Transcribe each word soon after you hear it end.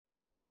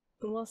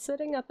While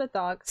sitting at the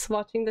docks,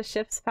 watching the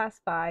ships pass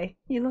by,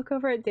 you look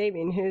over at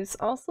Damien, who's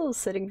also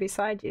sitting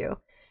beside you.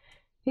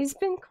 He's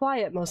been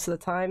quiet most of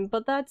the time,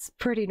 but that's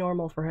pretty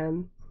normal for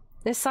him.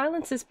 His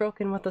silence is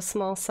broken with a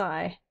small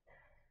sigh.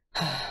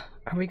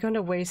 Are we going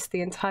to waste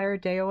the entire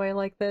day away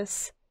like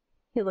this?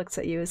 He looks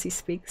at you as he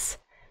speaks.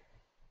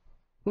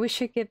 We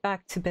should get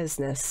back to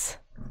business.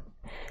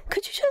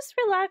 Could you just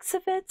relax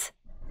a bit?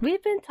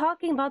 We've been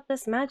talking about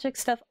this magic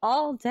stuff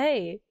all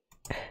day.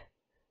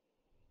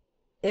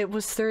 It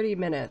was 30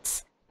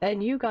 minutes,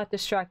 and you got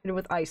distracted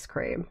with ice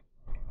cream.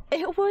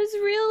 It was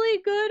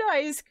really good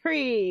ice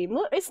cream!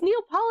 Look, it's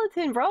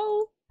Neapolitan,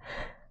 bro!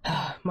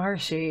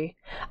 Marshie,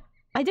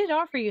 I did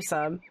offer you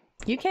some.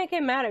 You can't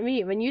get mad at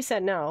me when you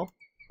said no.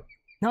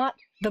 Not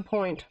the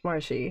point,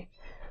 Marshie.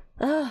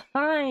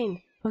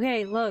 Fine.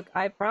 Okay, look,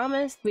 I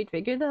promised we'd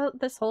figure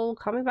this whole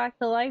coming back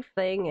to life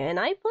thing, and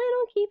I plan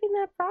on keeping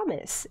that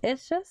promise.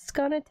 It's just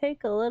gonna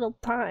take a little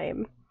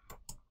time.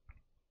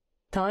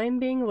 Time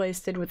being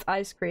wasted with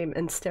ice cream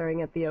and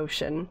staring at the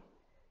ocean.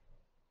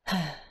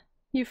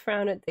 You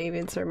frown at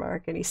David's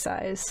remark and he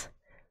sighs.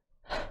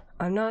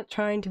 I'm not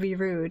trying to be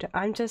rude,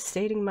 I'm just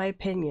stating my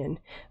opinion.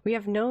 We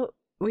have no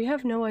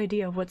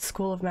idea what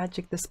school of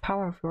magic this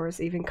power of yours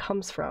even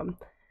comes from.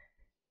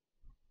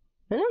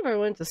 I never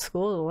went to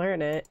school to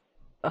learn it.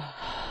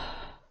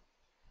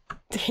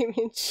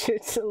 Damien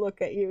shoots a look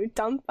at you,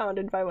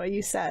 dumbfounded by what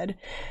you said.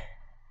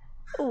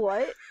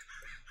 What?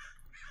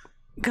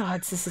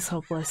 Gods, this is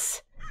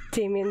hopeless.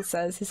 Damien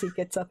says as he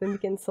gets up and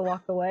begins to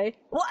walk away.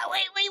 What? Wait!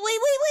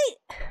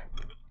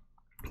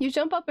 You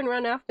jump up and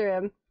run after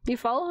him. You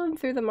follow him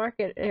through the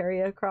market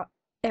area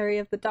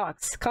of the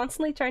docks,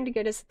 constantly trying to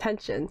get his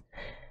attention.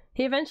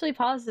 He eventually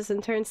pauses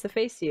and turns to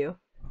face you.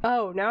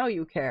 Oh, now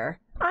you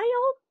care. I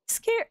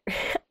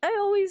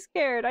always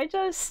cared. I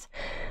just...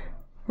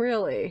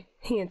 Really?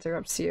 He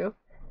interrupts you.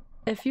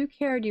 If you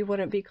cared, you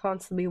wouldn't be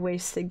constantly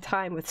wasting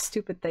time with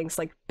stupid things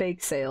like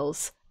bake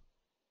sales.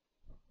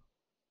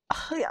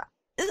 Yeah.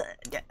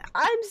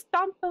 I'm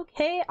stumped,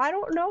 okay? I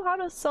don't know how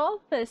to solve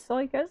this, so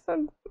I guess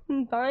I'm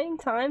buying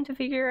time to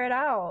figure it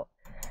out.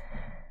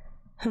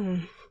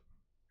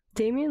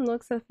 Damien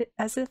looks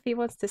as if he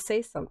wants to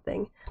say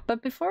something,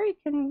 but before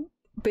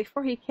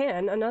he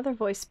can, another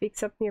voice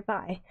speaks up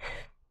nearby.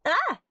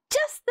 Ah!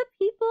 Just the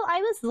people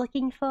I was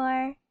looking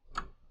for!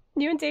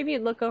 You and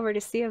Damien look over to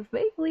see a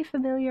vaguely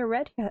familiar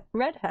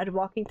redhead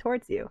walking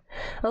towards you.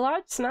 A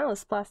large smile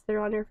is plastered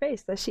on her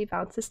face as she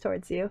bounces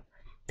towards you,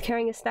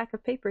 carrying a stack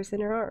of papers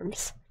in her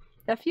arms.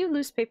 A few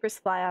loose papers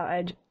fly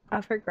out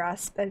of her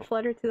grasp and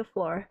flutter to the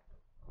floor.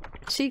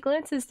 She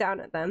glances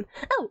down at them.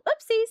 Oh,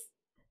 oopsies!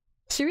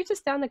 She reaches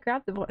down to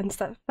grab the ones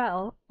that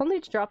fell, only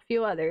to drop a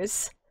few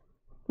others.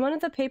 One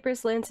of the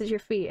papers lands at your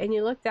feet, and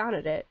you look down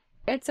at it.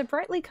 It's a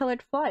brightly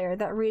colored flyer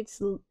that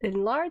reads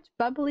in large,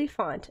 bubbly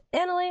font,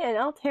 Annalie and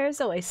Altair's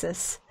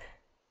Oasis.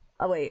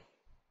 Oh wait,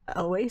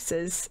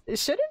 Oasis?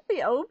 Shouldn't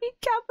the O be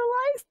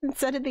capitalized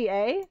instead of the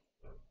A?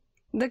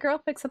 The girl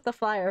picks up the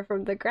flyer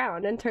from the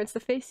ground and turns to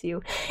face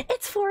you.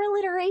 It's for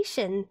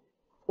alliteration!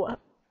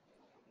 What?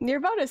 You're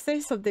about to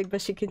say something,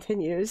 but she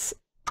continues.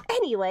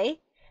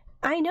 Anyway,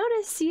 I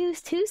noticed you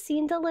two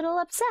seemed a little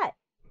upset.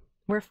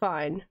 We're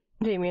fine,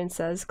 Damien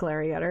says,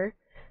 glaring at her.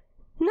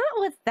 Not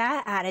with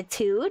that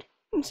attitude.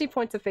 She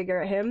points a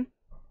finger at him.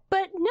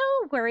 But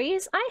no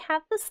worries, I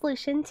have the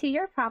solution to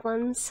your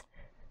problems.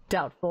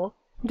 Doubtful.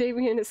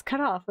 Damien is cut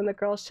off when the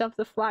girl shoves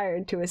the flyer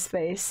into his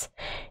face.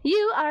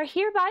 You are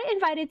hereby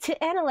invited to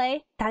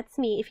Annalie, that's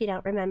me if you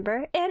don't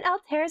remember, and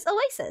Altair's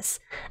Oasis,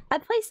 a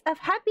place of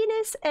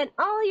happiness, and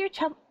all your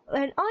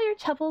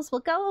troubles will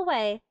go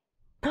away.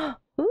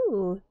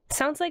 Ooh,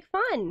 sounds like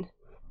fun.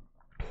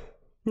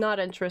 Not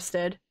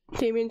interested.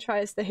 Damien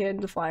tries to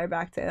hand the flyer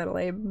back to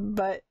Annalie,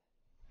 but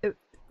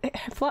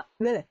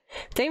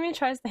Damien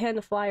tries to hand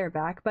the flyer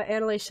back, but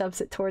Annalie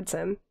shoves it towards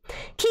him.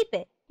 Keep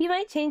it. You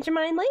might change your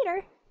mind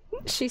later,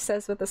 she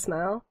says with a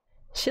smile.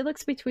 She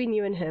looks between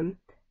you and him.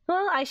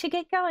 Well, I should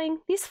get going.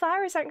 These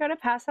flowers aren't going to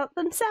pass out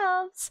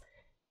themselves.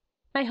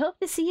 I hope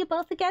to see you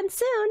both again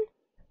soon.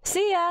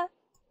 See ya.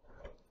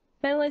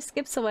 Annalie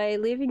skips away,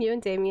 leaving you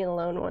and Damien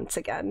alone once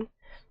again.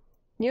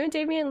 You and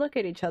Damien look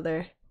at each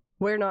other.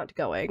 We're not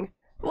going.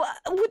 What?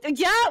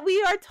 Yeah,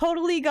 we are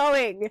totally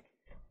going.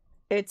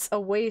 It's a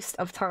waste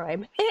of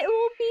time. It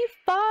will be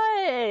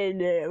fun.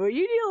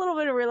 You need a little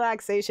bit of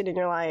relaxation in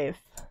your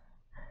life.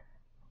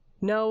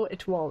 No,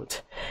 it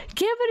won't.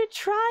 Give it a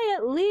try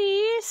at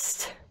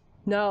least.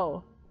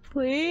 No.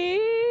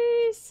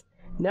 Please?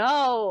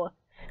 No.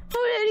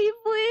 Pretty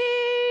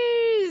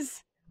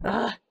please.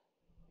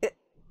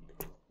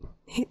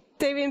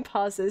 Damien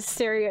pauses,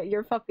 staring at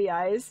your puppy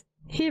eyes.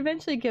 He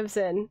eventually gives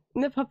in.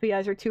 The puppy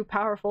eyes are too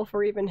powerful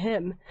for even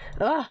him.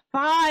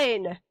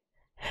 Fine.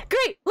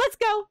 Great, let's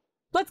go.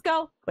 Let's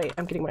go. Wait,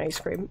 I'm getting my ice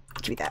cream.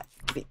 Give me that.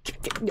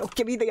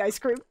 Give me the ice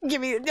cream.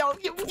 No,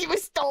 you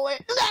stole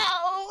it.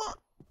 No.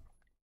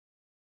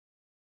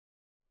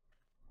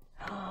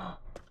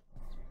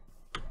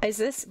 Is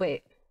this,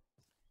 wait.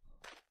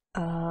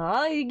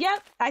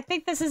 Yep, I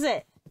think this is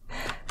it.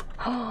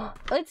 Oh,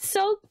 it's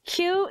so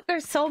cute.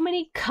 There's so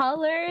many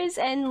colors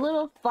and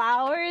little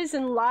flowers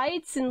and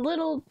lights and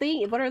little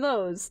things. What are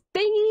those?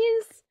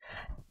 Thingies?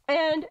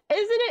 And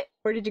isn't it?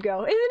 Where did you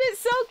go? Isn't it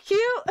so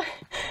cute?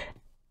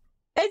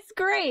 It's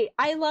great.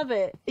 I love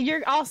it.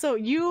 You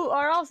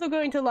are also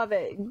going to love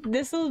it.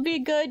 This will be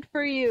good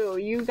for you.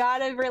 You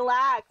gotta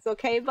relax,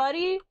 okay,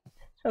 buddy?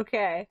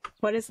 Okay.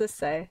 What does this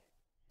say?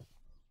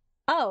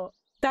 Oh,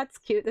 that's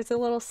cute. There's a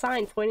little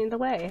sign pointing the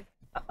way.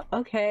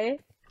 Okay.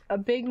 A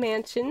big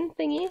mansion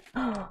thingy.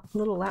 Oh, a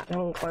little ladder. I'm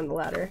gonna climb the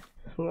ladder.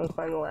 I'm gonna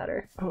climb the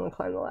ladder. I'm gonna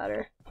climb the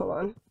ladder. Hold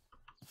on.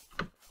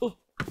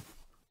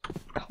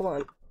 Hold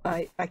on.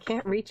 I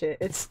can't reach it.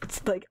 It's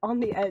like on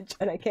the edge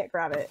and I can't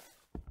grab it.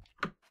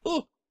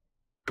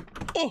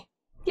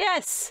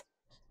 Yes!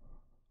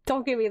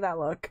 Don't give me that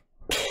look.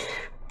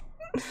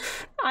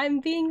 I'm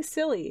being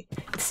silly.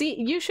 See,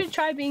 you should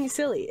try being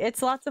silly.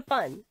 It's lots of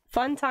fun.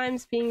 Fun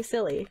times being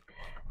silly.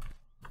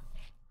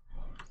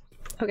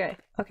 Okay,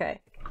 okay.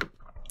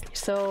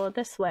 So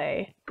this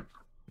way.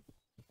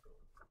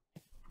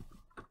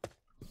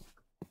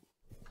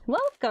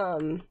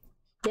 Welcome!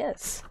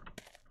 Yes.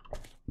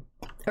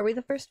 Are we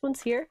the first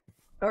ones here?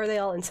 Or are they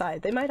all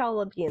inside? They might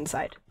all be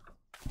inside.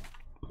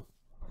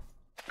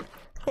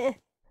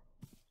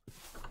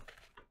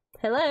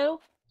 Hello?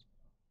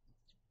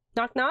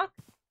 Knock knock?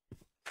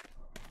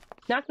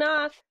 Knock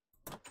knock?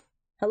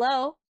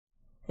 Hello?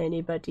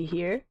 Anybody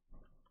here?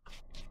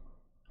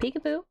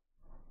 Peekaboo?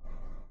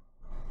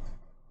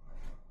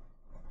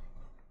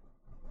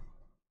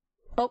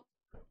 Oh.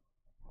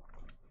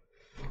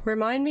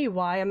 Remind me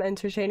why I'm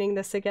entertaining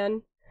this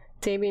again?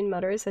 Damien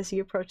mutters as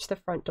you approach the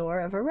front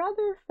door of a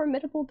rather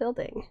formidable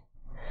building.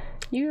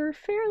 You're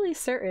fairly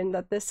certain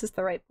that this is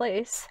the right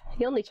place.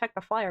 You only checked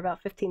the flyer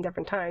about 15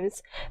 different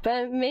times,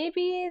 but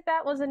maybe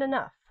that wasn't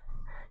enough.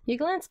 You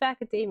glance back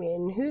at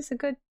Damien, who's a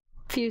good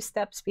few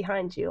steps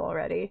behind you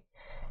already.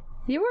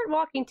 You weren't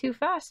walking too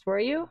fast, were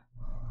you?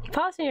 You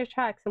pause in your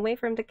tracks and wait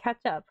for him to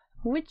catch up,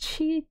 which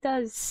he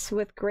does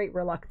with great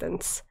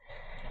reluctance.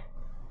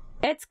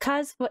 It's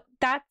 'cause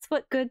that's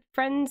what good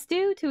friends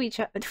do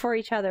to for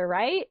each other,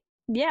 right?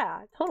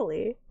 Yeah,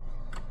 totally.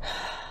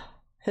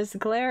 His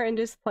glare and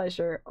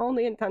displeasure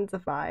only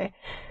intensify,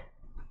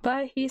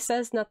 but he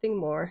says nothing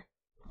more.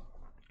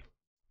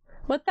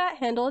 With that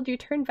handled, you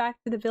turn back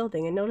to the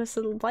building and notice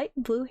a light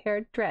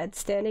blue-haired dread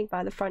standing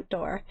by the front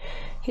door.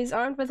 He's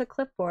armed with a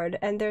clipboard,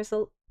 and there's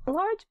a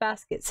large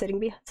basket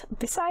sitting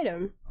beside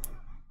him.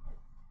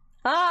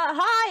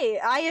 Hi!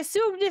 I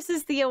assume this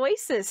is the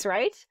Oasis,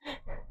 right?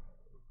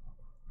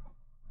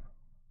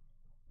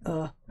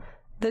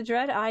 The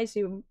dread eyes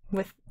you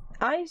with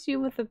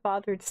a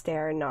bothered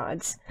stare and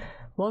nods.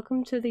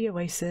 Welcome to the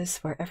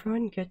Oasis, where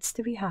everyone gets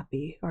to be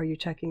happy. Are you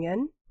checking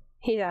in?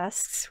 He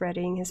asks,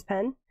 readying his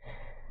pen.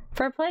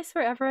 For a place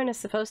where everyone is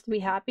supposed to be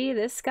happy,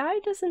 this guy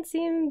doesn't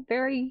seem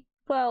very,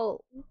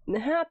 well,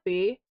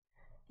 happy.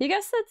 You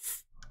guess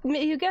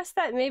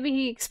that maybe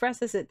he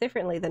expresses it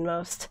differently than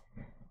most.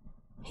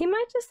 He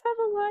might just have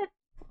a lot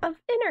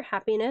of inner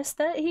happiness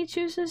that he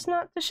chooses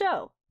not to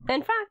show.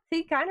 In fact,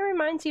 he kind of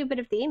reminds you a bit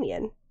of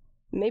Damien.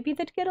 Maybe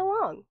they'd get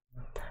along.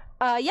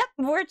 Yep,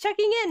 we're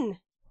checking in.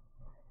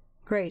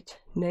 Great.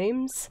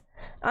 Names?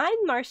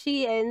 I'm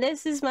Marshie, and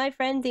this is my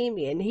friend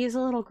Damien. He's a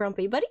little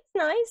grumpy, but he's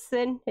nice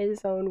in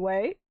his own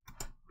way.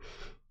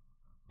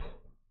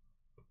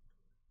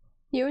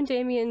 You and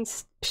Damien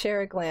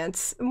share a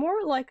glance,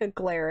 more like a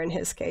glare in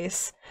his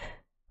case.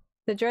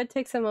 The dread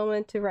takes a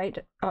moment to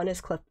write on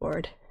his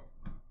clipboard.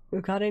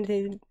 Got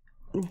anything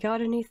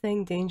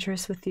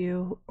dangerous with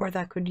you, or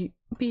that could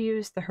be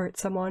used to hurt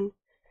someone?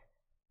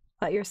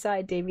 At your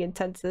side, Damien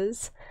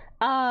tenses.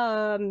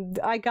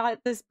 I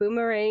got this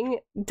boomerang.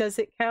 Does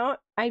it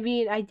count? I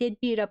mean, I did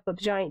beat up a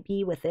giant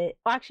bee with it.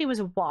 Well, actually, it was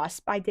a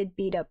wasp. I did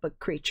beat up a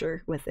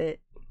creature with it.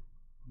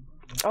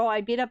 Oh, I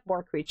beat up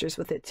more creatures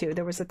with it, too.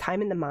 There was a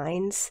time in the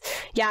mines.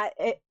 Yeah,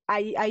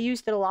 I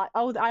used it a lot.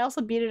 Oh, I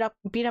also beat up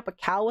a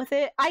cow with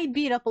it. I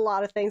beat up a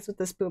lot of things with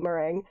this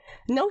boomerang.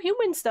 No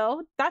humans,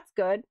 though. That's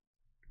good.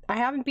 I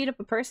haven't beat up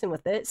a person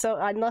with it, so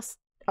unless...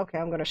 Okay,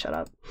 I'm gonna shut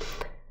up.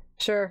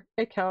 Sure,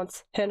 it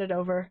counts. Hand it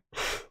over.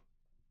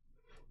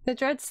 The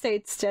dread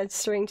states,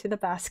 gesturing to the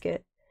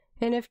basket.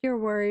 And if you're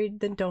worried,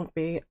 then don't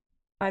be.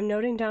 I'm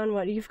noting down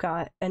what you've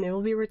got, and it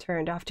will be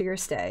returned after your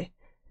stay.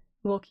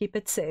 We'll keep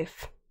it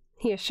safe,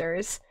 he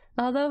assures,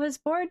 although his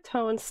bored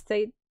tone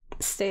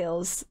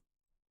stales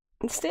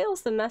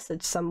the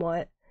message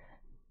somewhat.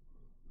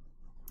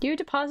 You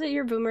deposit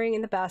your boomerang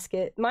in the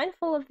basket,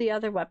 mindful of the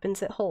other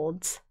weapons it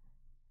holds.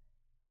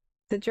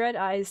 The dread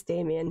eyes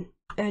Damien.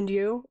 And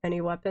you? Any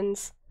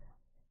weapons?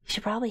 You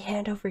should probably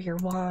hand over your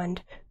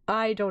wand.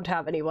 I don't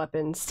have any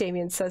weapons,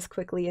 Damien says,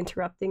 quickly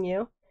interrupting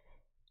you.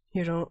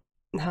 You don't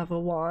have a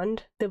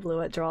wand? The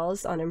bluet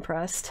drawls,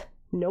 unimpressed.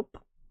 Nope.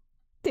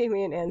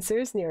 Damien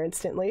answers, near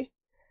instantly.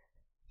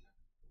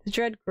 The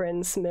dread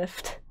grins,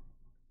 miffed.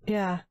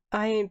 Yeah,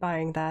 I ain't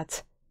buying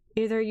that.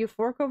 Either you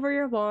fork over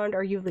your wand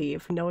or you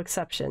leave, no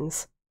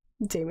exceptions.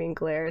 Damien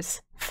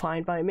glares.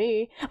 Fine by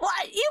me.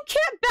 What? You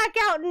can't back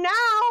out now!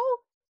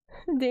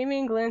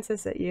 Damien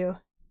glances at you.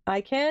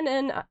 I can,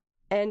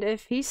 and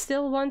if he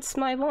still wants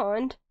my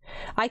wand,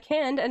 I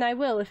can and I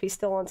will if he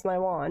still wants my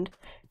wand.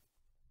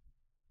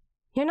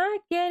 You're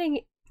not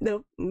getting...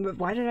 No,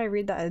 why did I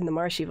read that in the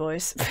Marshie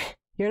voice?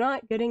 You're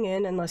not getting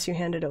in unless you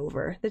hand it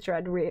over. The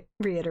dread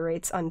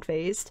reiterates,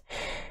 unfazed.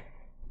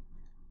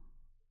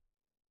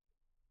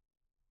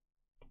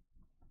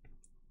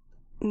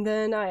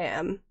 Then I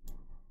am.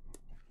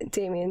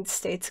 Damien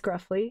states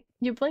gruffly.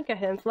 You blink at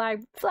him,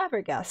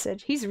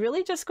 flabbergasted. He's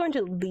really just going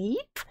to leave?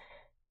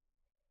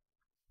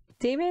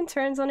 Damien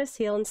turns on his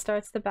heel and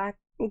starts back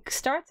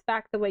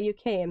the way you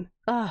came.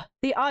 Ugh,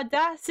 the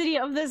audacity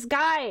of this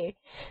guy!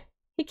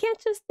 He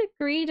can't just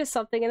agree to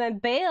something and then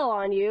bail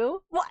on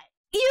you. What?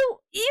 You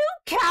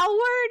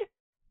coward!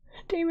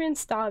 Damien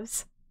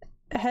stops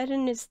dead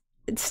in his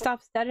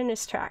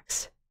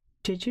tracks.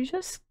 Did you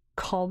just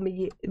call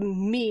me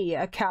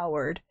a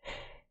coward?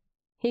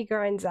 He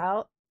grinds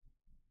out.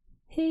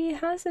 He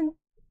hasn't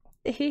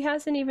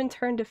even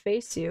turned to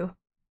face you,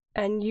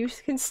 and you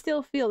can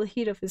still feel the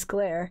heat of his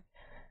glare.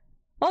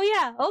 Oh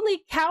yeah,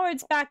 only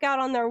cowards back out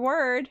on their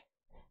word.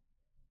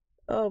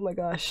 Oh my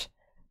gosh.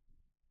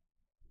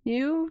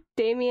 You,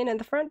 Damien, and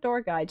the front door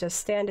guy just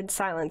stand in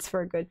silence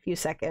for a good few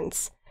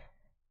seconds.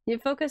 You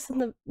focus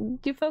the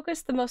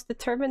most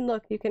determined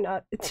look you can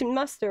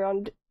muster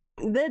on.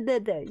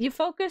 You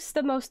focus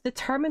the most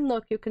determined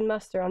look you can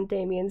muster on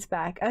Damien's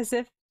back, as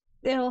if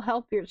it'll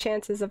help your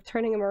chances of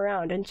turning him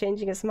around and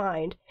changing his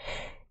mind.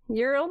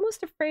 You're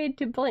almost afraid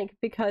to blink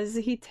because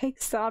he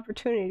takes the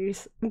opportunity,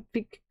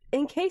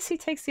 in case he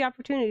takes the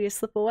opportunity to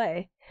slip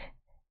away.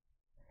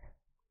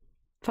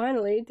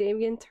 Finally,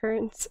 Damien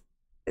turns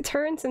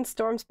and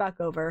storms back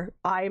over.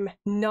 I'm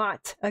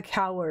not a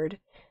coward,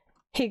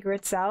 he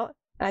grits out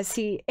as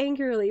he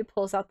angrily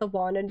pulls out the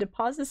wand and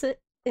deposits it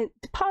in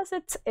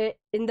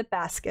the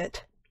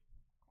basket.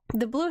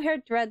 The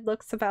blue-haired dread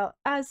looks about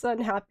as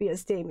unhappy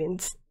as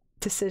Damien's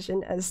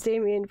decision as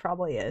Damien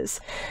probably is,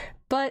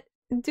 but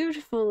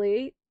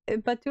dutifully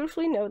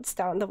notes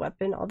down the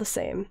weapon all the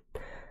same.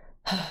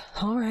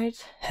 All right,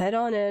 head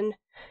on in.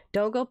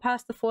 Don't go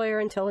past the foyer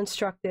until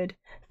instructed.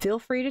 Feel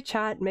free to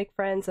chat, make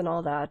friends, and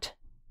all that,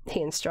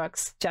 he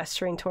instructs,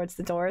 gesturing towards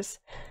the doors.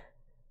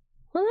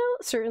 Well,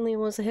 that certainly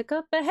was a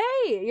hiccup, but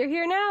hey, you're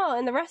here now,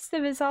 and the rest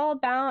of it is all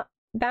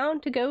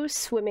bound to go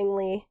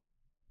swimmingly.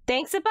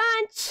 Thanks a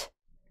bunch!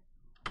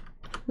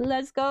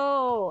 Let's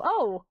go!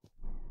 Oh!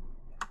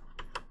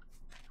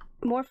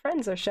 More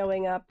friends are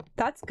showing up.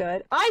 That's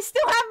good. I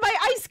still have my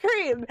ice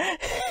cream!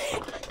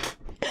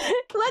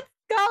 Let's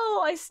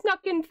go! I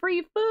snuck in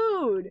free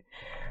food!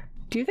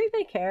 Do you think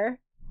they care?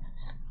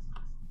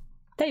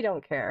 They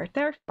don't care.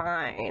 They're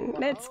fine.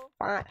 Hello? It's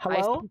fine.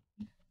 Hello?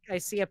 I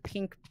see a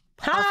pink...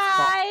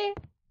 Hi!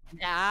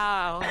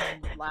 Ow!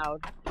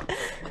 Loud.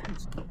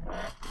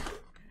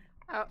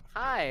 Oh,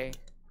 hi.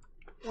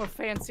 Well,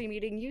 fancy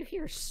meeting you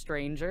here,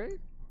 stranger.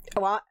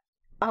 What?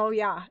 Oh,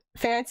 yeah.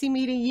 Fancy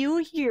meeting you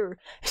here,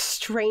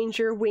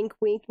 stranger. Wink,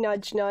 wink,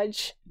 nudge,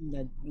 nudge.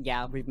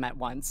 Yeah, we've met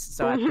once,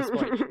 so at this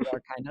point, you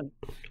are kind of...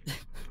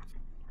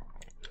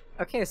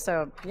 Okay,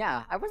 so,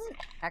 yeah, I wasn't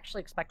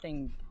actually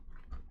expecting...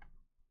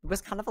 It was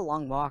kind of a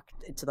long walk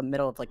into the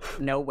middle of, like,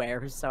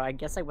 nowhere, so I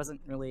guess I wasn't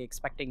really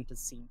expecting to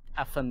see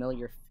a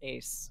familiar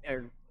face,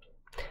 or...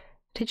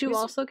 Did you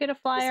also get a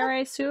flyer, I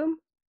assume?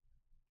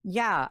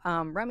 Yeah,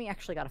 Remy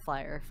actually got a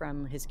flyer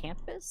from his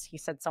campus. He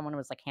said someone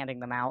was, like,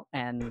 handing them out,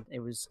 and it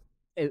was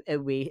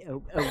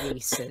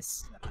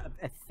Oasis,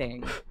 a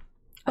thing.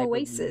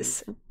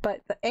 Oasis,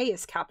 but the A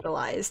is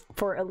capitalized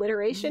for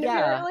alliteration,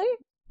 apparently?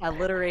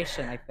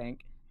 Alliteration, I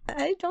think.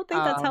 I don't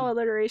think that's how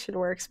alliteration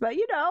works, but,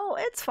 you know,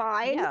 it's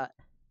fine. Yeah,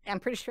 I'm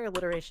pretty sure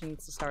alliteration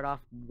needs to start off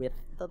with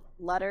the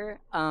letter,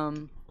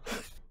 but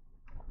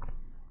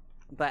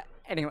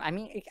anyway, I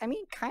mean,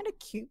 kind of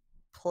cute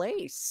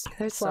place.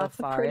 There's so lots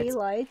far. of pretty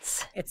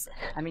lights.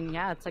 I mean,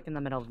 yeah, it's like in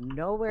the middle of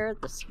nowhere.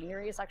 The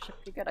scenery is actually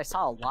pretty good. I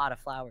saw a lot of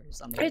flowers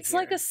on the way It's here,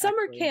 like a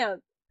summer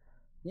camp.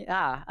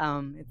 Yeah,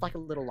 it's like a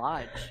little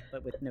lodge,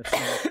 but with no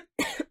snow.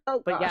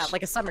 Oh, but gosh. yeah,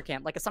 like a summer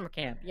camp.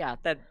 Yeah,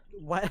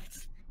 what?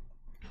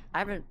 I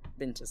haven't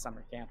been to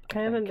summer camp. I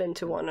haven't been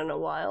to one in a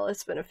while.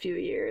 It's been a few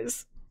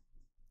years.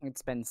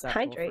 It's been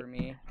several for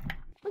me.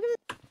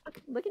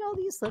 Look at all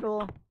these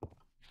little,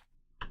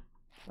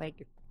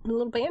 like,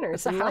 little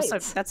banners. That's a house.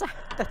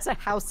 That's a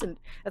house, and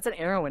that's an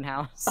Erwin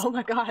house. Oh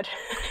my god.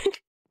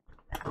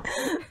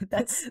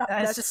 that's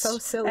just so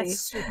silly.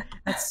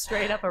 That's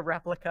straight up a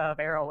replica of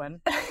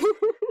Erwin.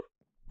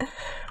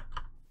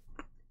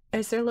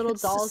 Is there little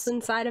dolls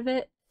inside of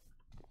it?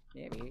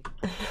 Maybe.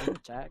 Let me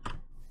check.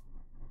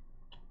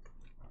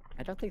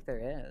 I don't think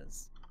there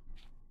is.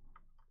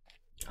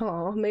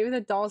 Oh, maybe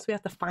the dolls, we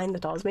have to find the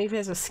dolls. Maybe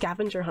there's a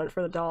scavenger hunt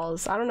for the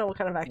dolls. I don't know what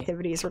kind of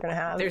activities we're gonna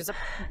have. There's a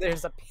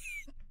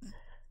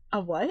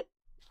what?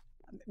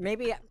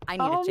 Maybe I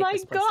need to take my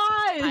this place.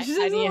 gosh! There's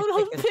a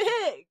little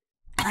pig!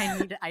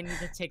 I need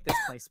to take this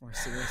place more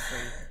seriously.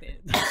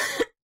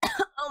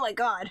 Oh my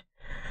god.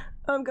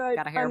 I'm good.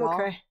 Got a hairball?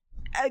 I'm okay.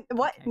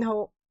 What? Okay.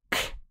 No.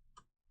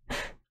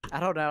 I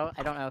don't know.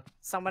 I don't know.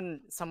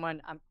 Someone.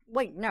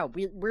 Wait, no.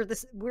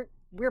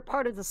 We're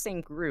part of the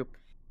same group.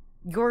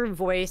 Your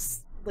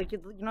voice, like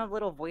you know,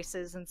 little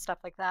voices and stuff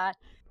like that.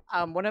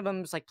 One of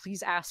them was like,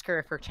 "Please ask her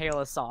if her tail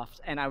is soft,"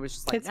 and I was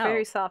just like, It's "No."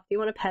 very soft. You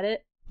want to pet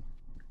it?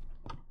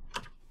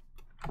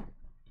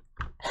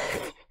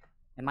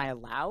 Am I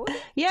allowed?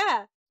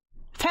 Yeah,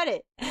 pet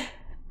it.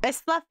 It's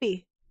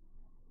fluffy.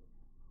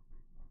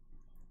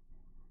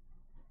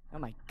 Oh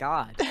my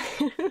god.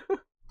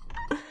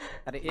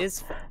 That it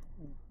is.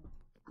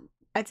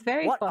 It's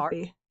very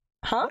fluffy.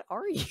 Huh? What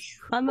are you?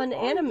 I'm an What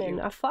are animan,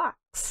 you? a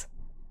fox.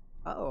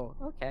 Oh,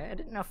 okay. I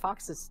didn't know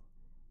foxes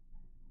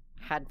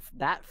had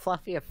that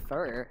fluffy of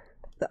fur.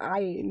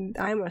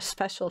 I'm a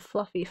special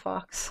fluffy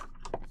fox.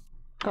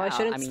 Oh, I Yeah,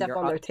 shouldn't mean, step you're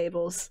on their ob-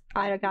 tables.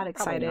 I got Probably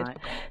excited. not.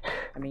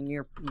 I mean,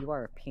 you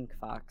are a pink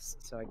fox,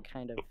 so I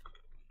kind of.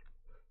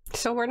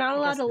 So we're not I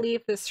allowed guess to it-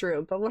 leave this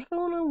room, but what if I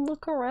want to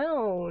look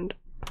around?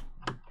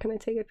 Can I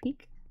take a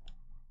peek?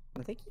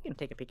 I think you can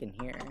take a peek in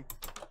here.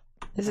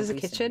 This At is a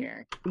least in kitchen?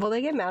 here. Will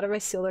they get mad if I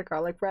steal their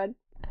garlic bread?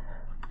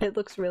 It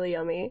looks really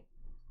yummy.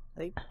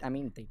 I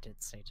mean, they did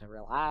say to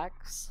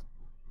relax.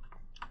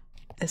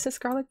 Is this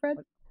garlic bread?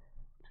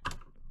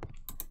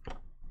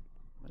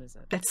 What is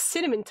it? It's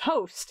cinnamon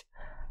toast.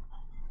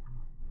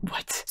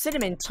 What?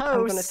 Cinnamon toast.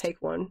 I'm gonna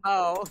take one.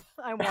 Oh,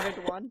 I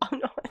wanted one. Oh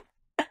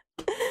no.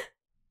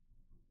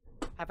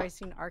 Have I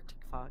seen Arctic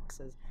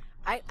foxes?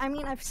 I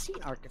mean, I've seen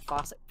Arctic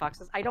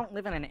foxes. I don't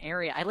live in an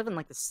area. I live in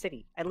like the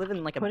city. I live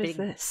in like a What is big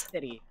this?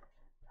 city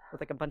with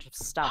like a bunch of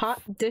stuff.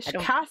 Hot dish I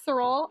don't-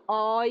 casserole.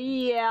 Oh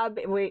yeah.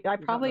 Wait, I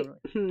don't probably.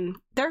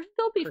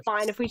 They'll be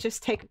fine if we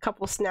just take a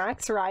couple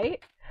snacks,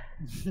 right?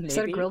 Instead of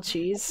Maybe? grilled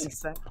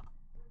cheese.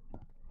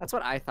 That's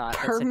what I thought.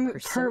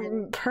 It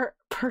said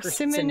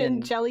Persimmon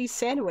and jelly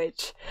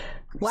sandwich.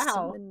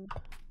 Wow. persimmon.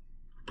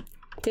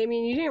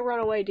 Damien, you didn't run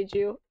away, did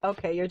you?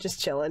 Okay, you're just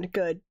chilling.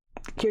 Good.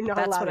 You're not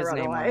That's allowed what to his run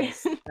name away.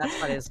 was.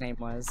 That's what his name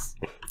was.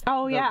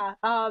 Oh The- yeah.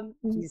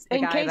 He's the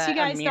In guy case that you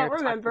guys Amir don't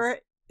talked remember,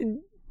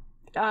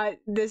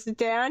 this is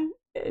Dan,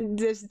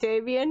 this is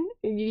Damien.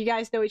 You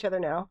guys know each other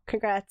now.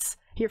 Congrats.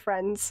 You're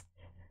friends.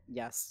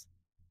 Yes.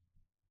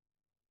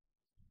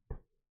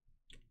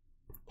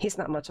 He's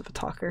not much of a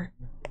talker.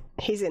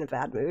 He's in a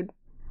bad mood.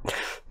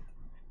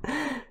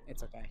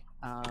 It's okay.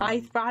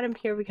 I brought him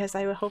here because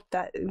I hope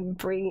that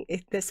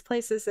this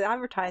place is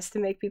advertised to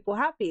make people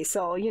happy.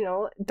 So, you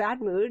know, bad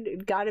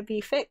mood gotta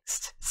be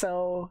fixed.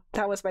 So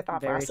that was my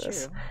thought Very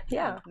process. true.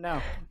 Yeah. No.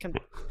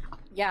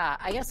 Yeah,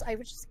 I guess I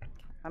would just.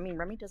 I mean,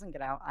 Remy doesn't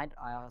get out. I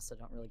also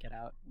don't really get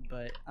out,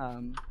 but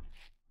I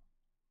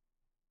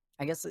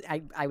guess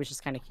I was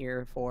just kind of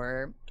here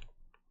for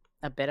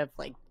a bit of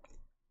like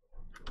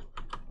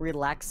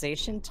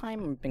relaxation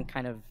time. I've been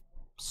kind of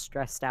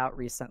stressed out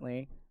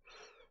recently.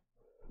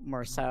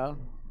 More so.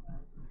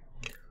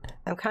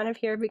 I'm kind of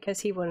here because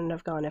he wouldn't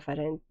have gone if I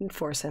didn't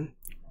force him.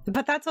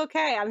 But that's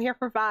okay. I'm here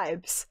for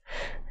vibes.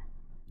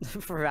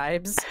 For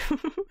vibes.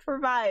 For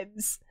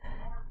vibes.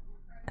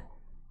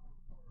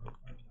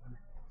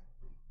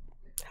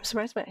 I'm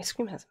surprised my ice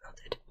cream hasn't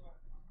melted.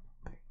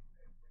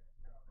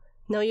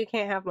 No, you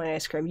can't have my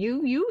ice cream.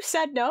 You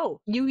said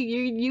no.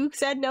 You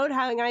said no to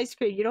having ice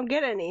cream. You don't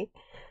get any.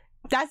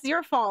 That's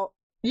your fault.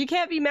 You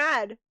can't be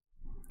mad.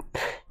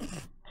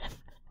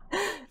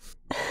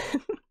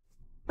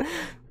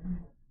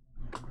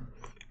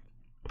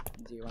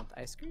 Do you want the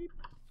ice cream?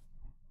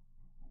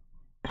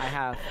 I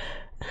have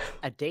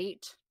a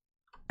date.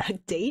 A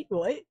date?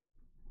 What?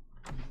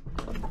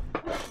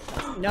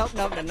 Nope,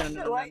 no, What? no,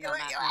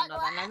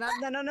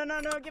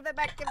 give that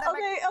back, give that back.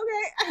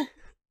 Okay.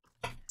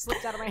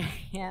 Slipped out of my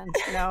hand.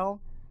 No.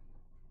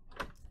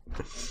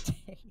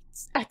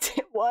 Dates.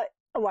 What?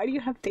 Why do you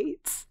have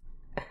dates?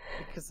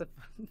 Because of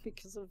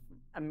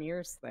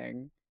Amir's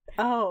thing.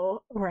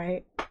 Oh,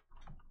 right.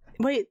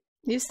 Wait,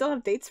 you still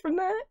have dates from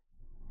that?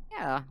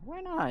 Yeah,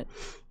 why not?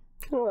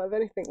 I don't have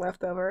anything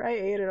left over. I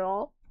ate it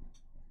all.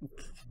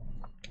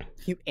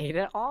 You ate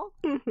it all?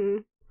 Mm-hmm.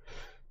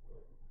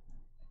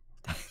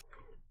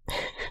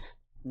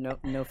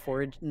 No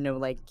forage, no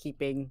like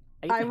keeping.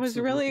 I was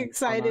really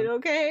excited,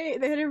 okay?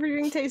 That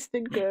everything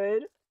tasted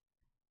good.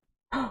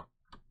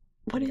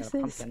 What is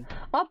this? Pumpkin.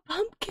 A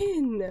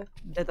pumpkin!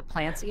 Did the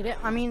plants eat it?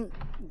 I mean,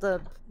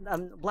 the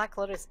Black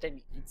Lotus did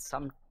eat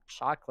some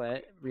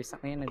chocolate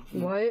recently, and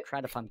What?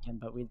 tried a pumpkin,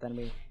 but we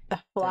A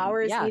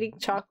flower is yeah. eating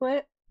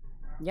chocolate?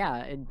 yeah,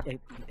 it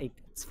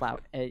eats flour.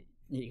 It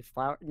eats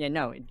flour. Yeah,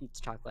 no, it eats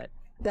chocolate.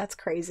 That's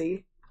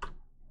crazy.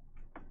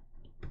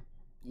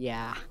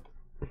 Yeah.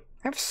 I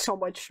have so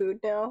much food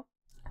now.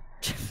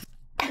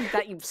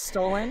 That you've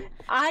stolen?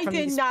 I From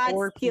did these not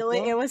poor steal it.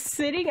 people? It was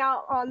sitting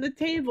out on the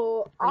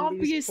table, From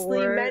these obviously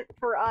poor meant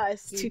for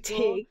us to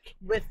people? take.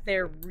 With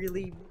their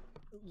really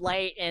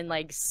light and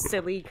like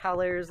silly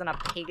colors and a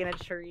pig in a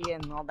tree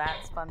and all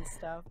that fun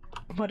stuff.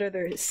 What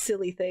other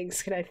silly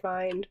things can I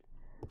find?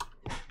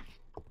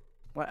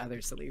 What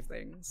other silly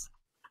things?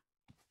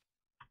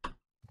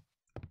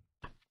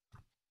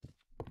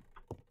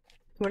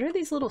 What are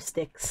these little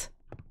sticks?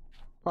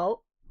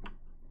 Oh,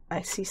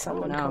 I see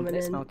someone no, coming they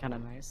in. smell kind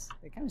of nice.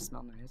 They kind of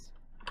smell nice.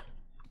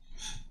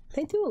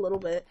 They do a little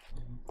bit.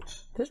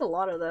 There's a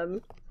lot of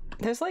them.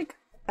 There's like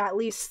at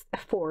least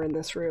 4 in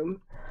this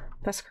room.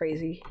 That's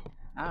crazy.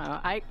 I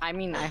don't know. I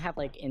mean, I have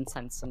like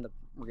incense in the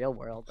real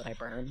world that I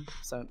burn,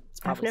 so it's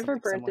I've probably never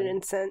something burnt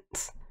an similar.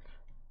 incense.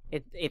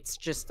 It's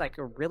just like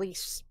a really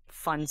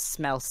fun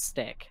smell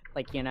stick,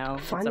 like, you know,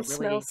 Fun it's a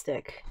really smell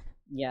stick.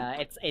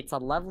 yeah, it's a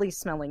lovely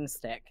smelling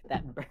stick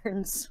that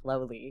burns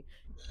slowly.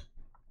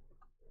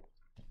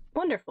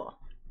 Wonderful.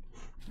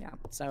 Yeah,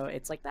 so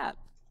it's like that.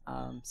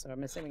 So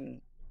I'm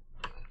assuming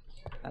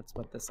that's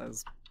what this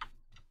is.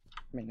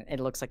 I mean, it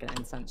looks like an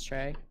incense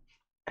tray.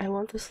 I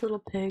want this little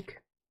pig.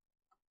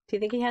 Do you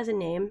think he has a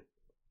name?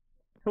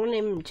 I want to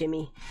name him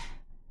Jimmy.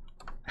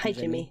 Hi,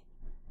 Jimmy.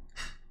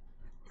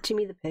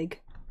 Jimmy the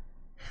pig.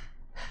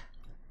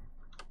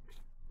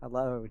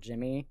 Hello,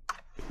 Jimmy.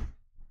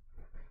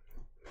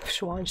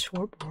 Schwan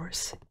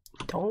Schwarbor's.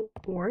 Don't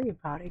worry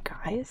about it,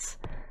 guys.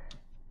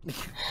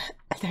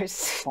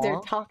 They're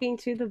talking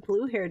to the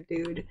blue-haired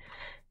dude.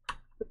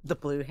 The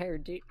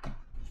blue-haired dude?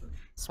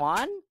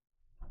 Swan?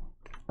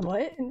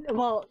 What?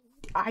 Well,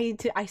 I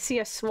see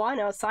a swan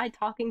outside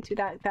talking to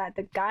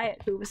the guy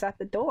who was at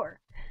the door.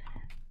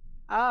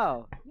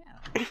 Oh,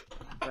 yeah.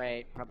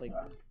 Right, probably.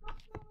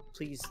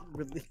 Please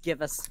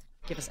give us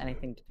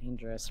anything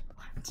dangerous.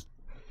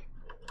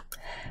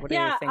 What do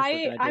you think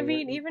we're gonna I do?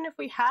 mean, even if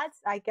we had,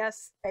 I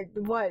guess,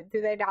 what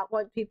do they not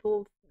want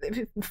people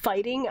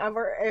fighting?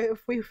 Or if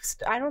we,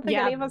 I don't think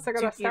any of us are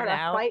gonna start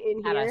a fight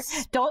in here.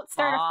 Don't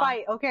start a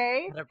fight,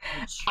 okay?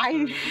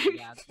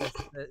 Yeah,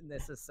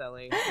 this is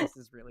silly. This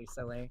is really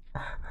silly.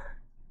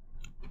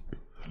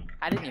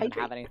 I didn't even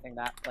have anything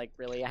that, like,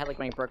 really. I had, like,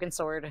 my broken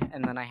sword,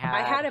 and then I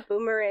had a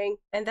boomerang,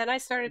 and then I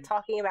started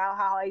talking about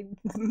how I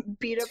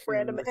beat up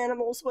random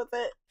animals with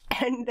it,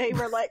 and they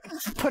were like,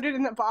 put it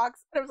in the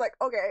box, and I was like,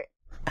 okay.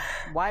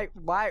 Why?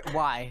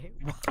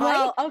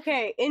 Well,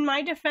 okay, in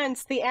my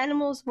defense, the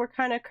animals were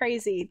kind of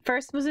crazy.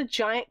 First was a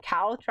giant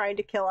cow trying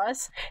to kill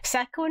us.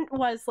 Second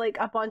was, like,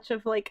 a bunch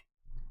of, like,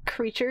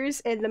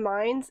 creatures in the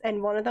mines,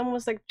 and one of them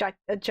was, like,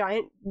 a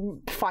giant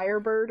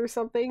firebird or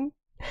something.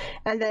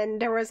 And then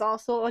there was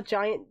also a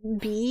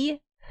giant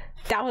bee.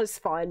 That was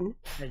fun.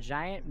 A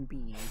giant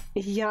bee.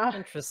 Yeah.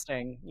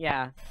 Interesting.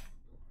 Yeah.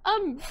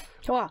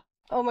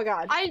 Oh my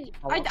god. I didn't.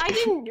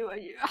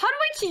 How do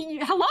I?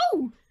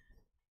 Hello.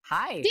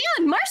 Hi.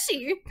 Dan,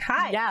 Marcie.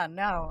 Hi. Yeah.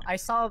 No. I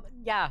saw.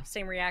 Yeah.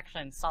 Same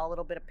reaction. Saw a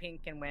little bit of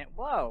pink and went,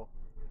 "Whoa."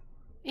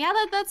 Yeah,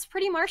 that's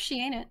pretty Marcie,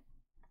 ain't it?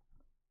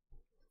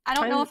 I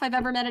don't know if I've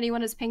ever met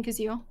anyone as pink as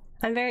you.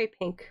 I'm very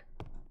pink.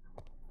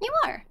 You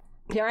are.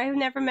 Yeah, I've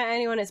never met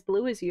anyone as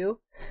blue as you.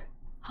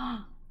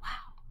 Wow.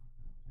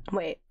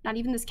 Wait. Not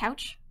even this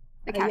couch?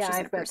 The couch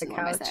isn't a person, what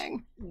am I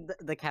saying?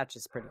 The couch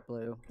is pretty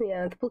blue.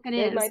 Yeah,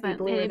 it might be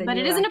bluer than but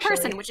you, it isn't actually. a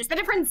person, which is the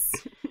difference.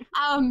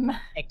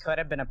 It could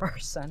have been a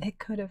person. It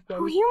could have been.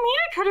 What do you mean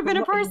it could have been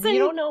a person? You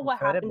don't know what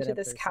Could have happened to been a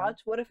this person.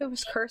 couch. What if it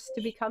was cursed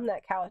to become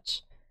that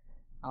couch?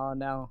 Oh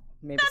no.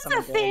 Maybe That's someone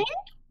a thing?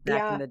 did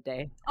back in the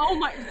day. Oh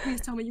my, please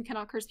tell me you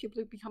cannot curse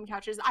people to become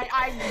couches. Do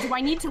I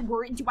need to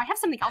worry? Do I have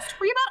something else to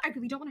worry about? I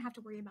really don't want to have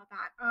to worry about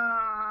that.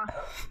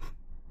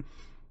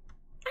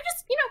 I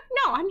just,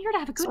 no, I'm here to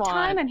have a good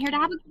time. I'm here to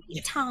have a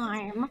good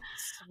time.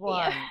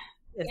 Swan,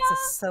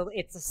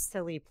 it's a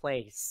silly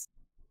place.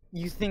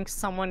 You think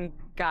someone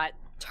got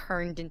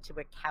turned into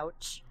a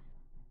couch?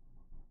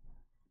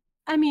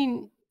 I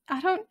mean, I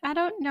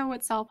don't know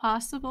what's all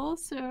possible,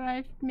 so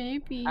I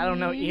don't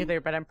know either,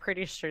 but I'm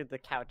pretty sure the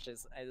couch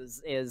is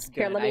good.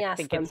 Here, let me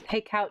ask them.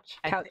 Hey, couch.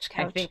 I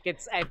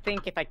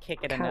think if I kick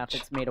it enough,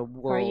 it's made of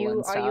wool. Are you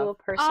a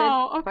person?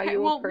 Oh, okay. Are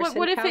you well, a person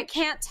what if couch? it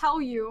can't tell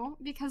you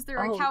because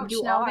they're a couch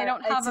you now? are. They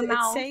don't have a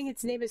mouth. It's saying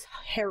its name is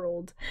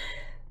Harold.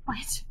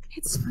 What?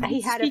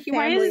 He had a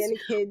family and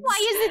kids. Why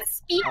is it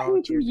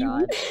speaking to you?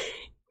 God.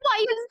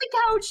 Why is the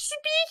couch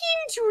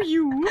speaking to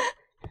you?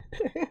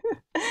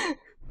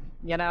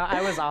 You know,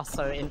 I was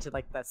also into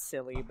like that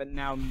silly, but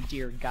now,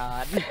 dear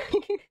God.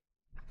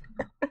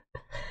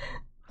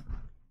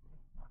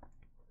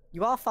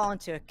 You all fall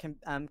into a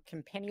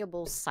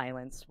companionable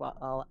silence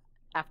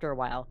after a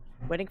while,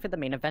 waiting for the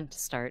main event to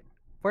start.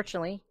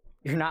 Fortunately,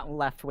 you're not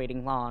left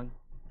waiting long.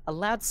 A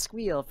loud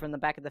squeal from the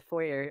back of the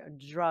foyer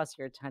draws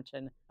your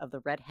attention of the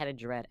red-headed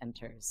dread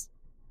enters.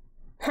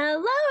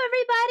 Hello,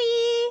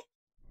 everybody!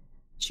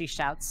 She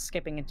shouts,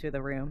 skipping into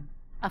the room.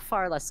 A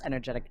far less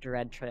energetic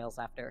dread trails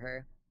after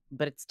her,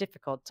 but it's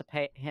difficult to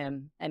pay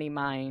him any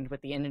mind with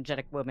the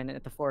energetic woman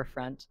at the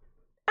forefront.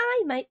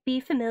 I might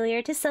be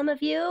familiar to some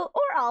of you,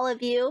 or all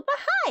of you, but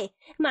hi!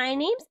 My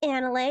name's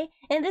Annalay,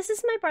 and this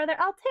is my brother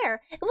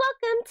Altair.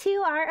 Welcome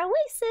to our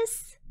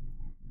oasis!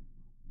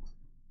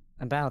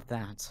 About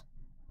that.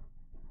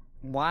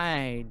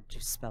 Why'd you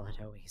spell it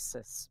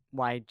oasis?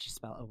 Why'd you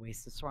spell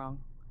oasis wrong?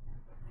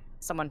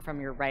 Someone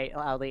from your right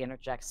loudly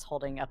interjects,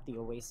 holding up the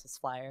oasis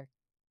flyer.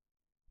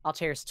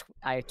 Altair's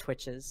eye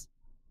twitches.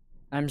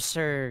 I'm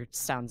sure it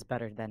sounds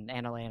better than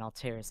Annalay and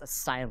Altair's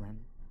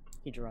asylum,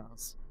 he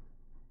drawls.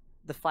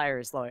 The flyer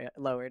is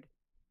lowered,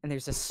 and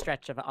there's a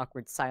stretch of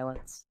awkward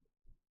silence.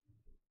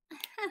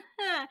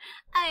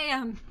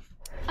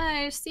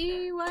 I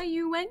see why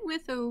you went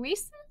with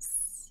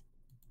Oasis.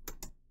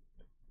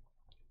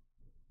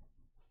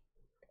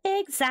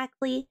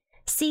 Exactly.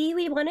 See,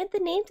 we wanted the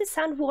name to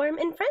sound warm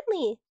and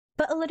friendly,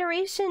 but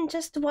alliteration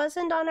just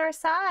wasn't on our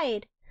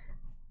side.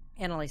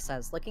 Annalie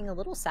says, looking a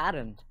little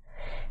saddened.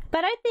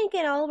 But I think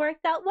it all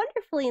worked out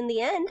wonderfully in the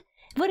end.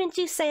 Wouldn't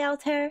you say,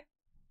 Altair?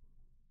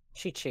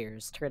 She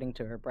cheers, turning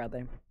to her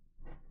brother.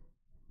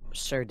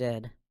 Sure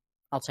did.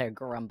 Altair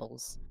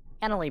grumbles.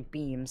 Annalie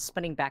beams,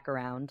 spinning back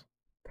around.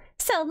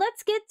 So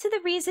let's get to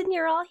the reason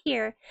you're all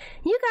here.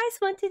 You guys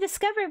want to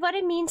discover what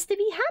it means to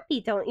be happy,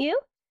 don't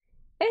you?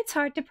 It's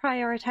hard to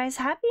prioritize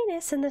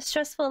happiness in the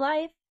stressful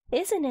life,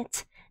 isn't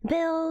it?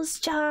 Bills,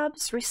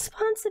 jobs,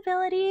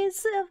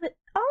 responsibilities, all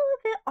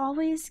of it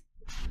always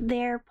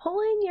there,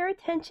 pulling your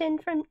attention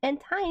and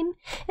time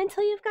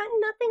until you've got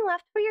nothing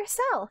left for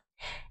yourself.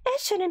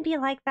 It shouldn't be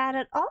like that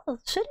at all,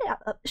 should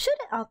it,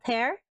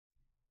 Altair?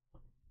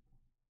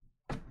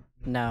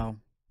 No,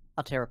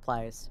 Altair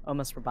replies,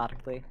 almost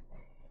robotically.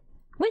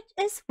 Which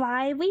is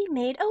why we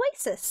made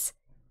Oasis.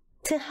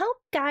 To help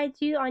guide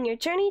you on your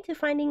journey to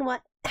finding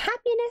what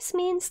happiness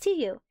means to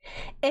you.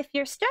 If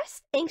you're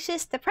stressed,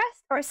 anxious,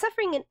 depressed, or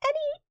suffering any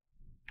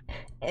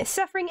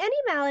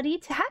malady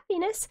to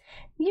happiness,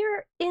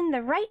 you're in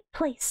the right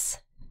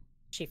place.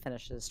 She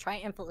finishes,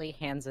 triumphantly,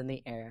 hands in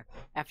the air.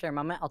 After a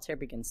moment, Altair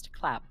begins to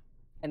clap,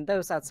 and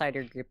those outside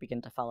her group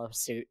begin to follow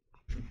suit.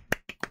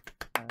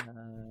 I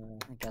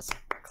guess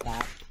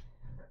clap.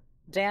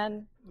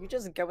 Dan, you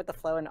just go with the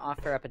flow and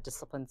offer up a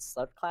disciplined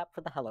slope clap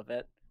for the hell of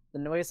it. The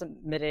noise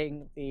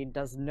admittingly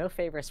does no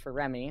favors for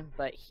Remy,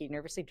 but he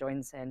nervously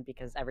joins in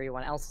because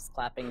everyone else is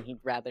clapping and he'd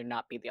rather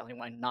not be the only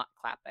one not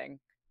clapping.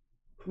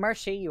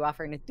 Marshie, you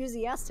offer an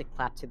enthusiastic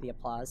clap to the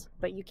applause,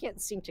 but you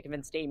can't seem to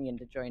convince Damien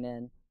to join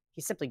in.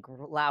 He simply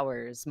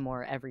glowers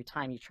more every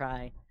time you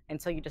try,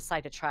 until you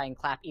decide to try and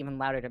clap even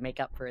louder to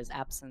make up for his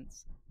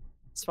absence.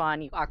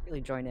 Swan, you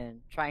awkwardly join in,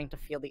 trying to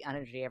feel the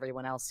energy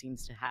everyone else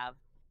seems to have,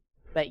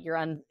 but you're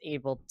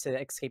unable to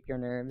escape your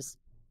nerves.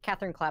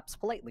 Catherine claps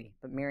politely,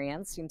 but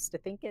Marianne seems to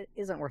think it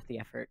isn't worth the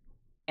effort.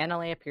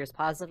 Annalie appears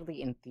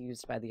positively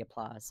enthused by the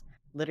applause,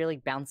 literally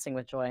bouncing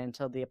with joy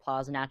until the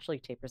applause naturally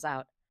tapers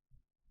out.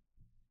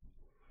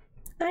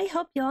 I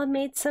hope you all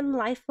made some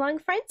lifelong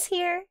friends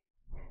here.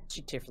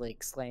 She tearfully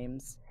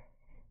exclaims.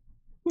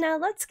 Now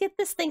let's get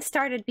this thing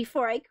started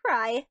before I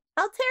cry.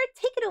 Altair,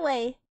 take it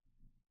away.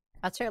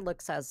 Altair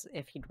looks as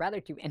if he'd rather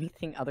do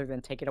anything other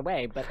than take it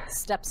away, but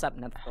steps up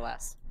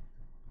nevertheless.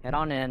 Head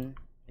on in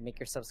and make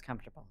yourselves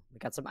comfortable. We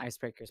got some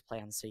icebreakers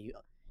planned so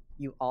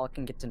you all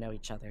can get to know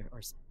each other,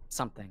 or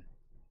something.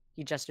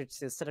 He gestured to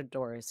the set of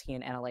doors he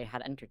and Annalie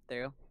had entered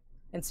through,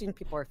 and soon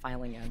people are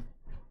filing in.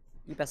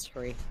 You best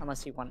hurry,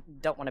 unless you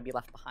don't want to be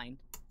left behind.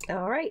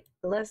 All right,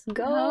 let's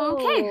go.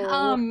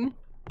 Okay,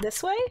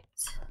 this way?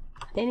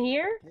 In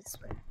here? This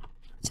way.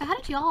 So how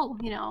did y'all,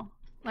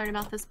 learn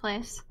about this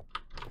place?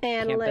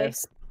 Annalie.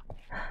 Campus.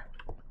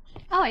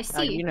 Oh, I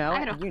see. You know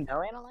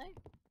Annalie?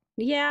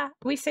 Yeah,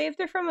 we saved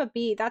her from a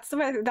bee. That's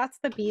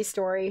the bee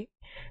story.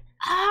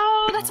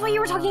 Oh, that's why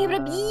you were talking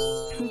about a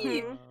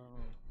bee!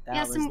 That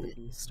Yes, was the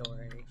bee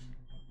story.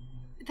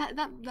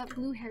 That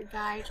blue-haired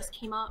guy just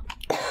came up.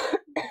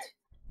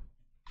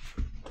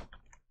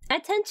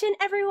 Attention,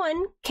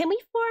 everyone. Can we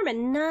form a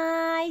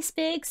nice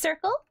big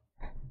circle?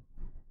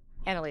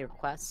 Annalie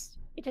requests.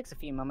 It takes a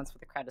few moments for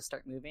the crowd to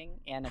start moving,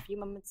 and a few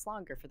moments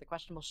longer for the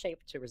questionable shape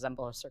to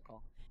resemble a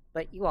circle.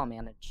 But you all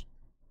manage.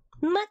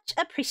 Much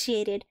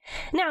appreciated.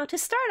 Now, to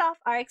start off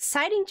our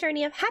exciting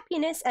journey of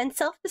happiness and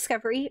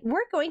self-discovery,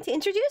 we're going to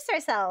introduce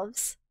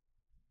ourselves.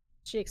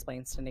 She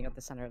explains, standing at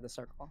the center of the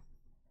circle.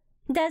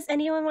 Does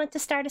anyone want to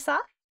start us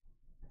off?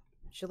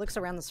 She looks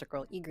around the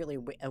circle, eagerly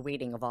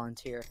awaiting a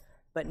volunteer,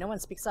 but no one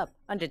speaks up.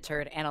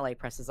 Undeterred, Annalie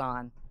presses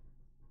on.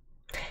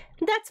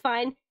 That's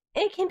fine.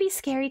 It can be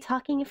scary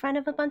talking in front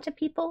of a bunch of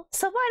people,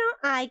 so why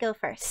don't I go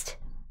first?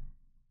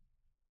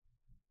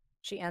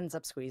 She ends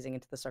up squeezing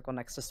into the circle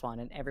next to Swan,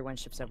 and everyone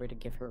shifts over to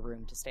give her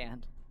room to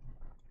stand.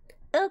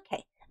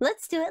 Okay,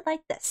 let's do it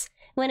like this.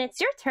 When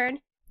it's your turn,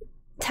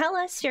 tell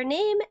us your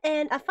name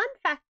and a fun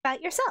fact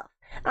about yourself.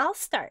 I'll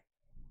start,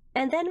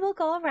 and then we'll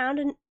go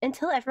around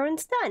until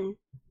everyone's done.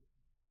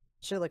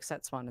 She looks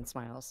at Swan and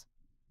smiles.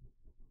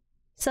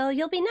 So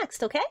you'll be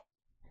next, okay?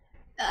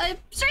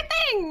 Sure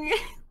thing!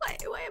 Why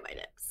am I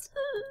next?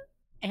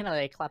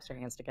 Annalie claps her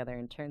hands together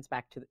and turns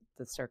back to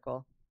the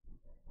circle.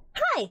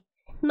 Hi,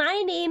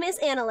 my name is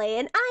Annalie,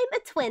 and I'm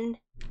a twin.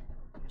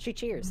 She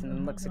cheers and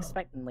then looks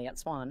expectantly at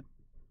Swan.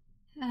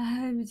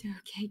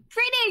 Okay.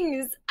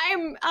 Greetings!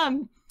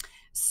 I'm,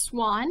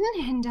 Swan,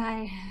 and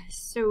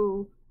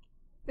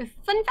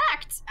fun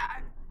fact.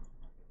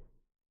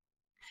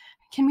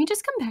 Can we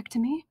just come back to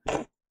me?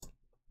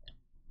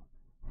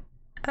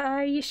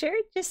 Are you sure?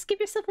 Just give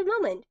yourself a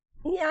moment.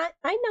 Yeah,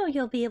 I know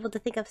you'll be able to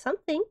think of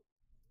something.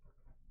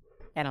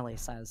 Annalie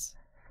says.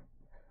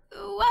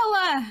 Well,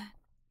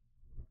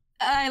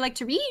 I like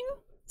to read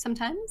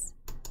sometimes.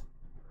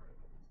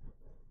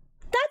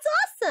 That's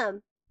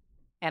awesome!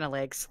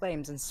 Annalie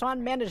exclaims, and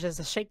Swan manages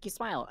a shaky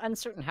smile,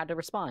 uncertain how to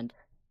respond.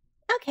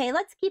 Okay,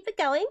 let's keep it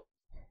going.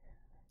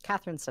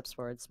 Catherine steps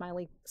forward,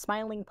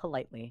 smiling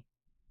politely.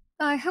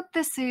 I hope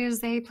this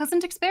is a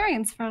pleasant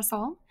experience for us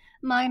all.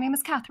 My name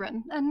is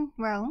Catherine, and,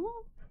 well,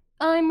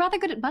 I'm rather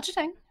good at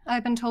budgeting.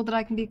 I've been told that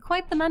I can be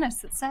quite the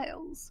menace at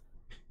sales.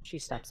 She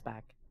steps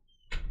back.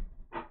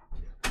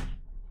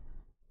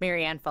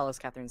 Marianne follows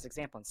Catherine's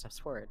example and steps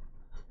forward.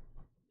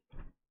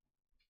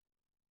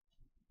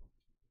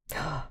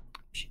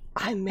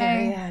 I'm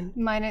Marianne.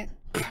 Hey, my name.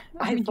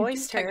 I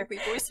voiced her.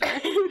 Voiced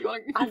her.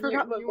 I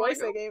forgot what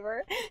voice I gave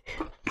her.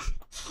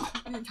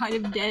 I'm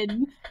kind of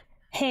dead.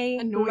 Hey,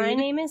 Annoyed. my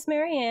name is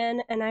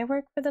Marianne, and I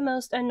work for the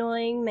most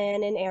annoying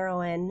man in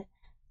Arrowin.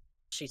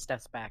 She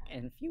steps back,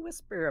 and few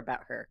whisper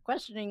about her,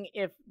 questioning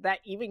if that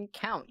even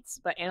counts.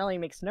 But Annalie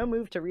makes no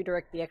move to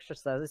redirect the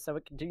exercise, so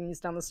it continues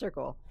down the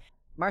circle.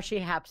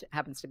 Marshie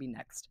happens to be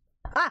next.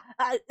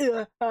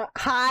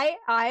 Hi,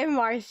 I'm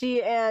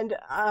Marshie, and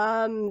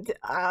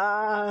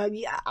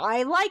yeah,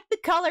 I like the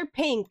color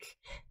pink.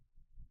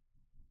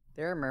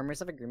 There are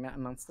murmurs of agreement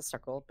amongst the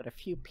circle, but a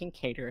few pink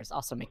haters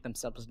also make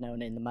themselves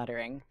known in the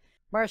muttering.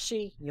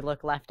 Marshie, you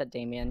look left at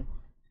Damien,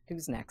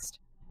 who's next,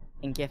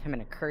 and give him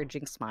an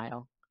encouraging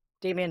smile.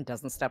 Damien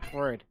doesn't step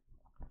forward,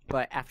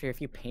 but after a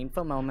few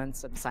painful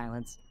moments of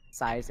silence,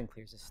 sighs and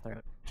clears his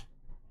throat.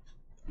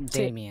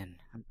 Damien,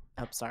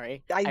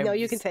 sorry. I know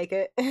you can take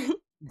it.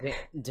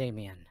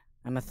 Damien,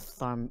 I'm a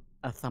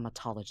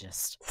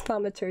thaumatologist.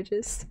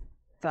 Thaumaturgist.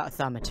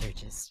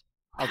 Thaumaturgist.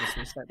 I'll just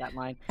restart that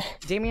line.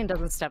 Damien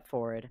doesn't step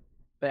forward,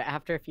 but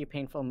after a few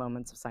painful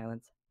moments of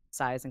silence,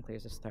 sighs and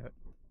clears his throat.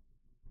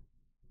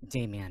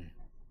 Damien,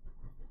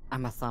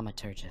 I'm a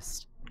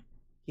thaumaturgist,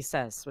 he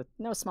says with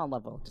no small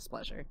level of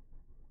displeasure.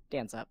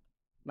 Dan's up.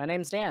 My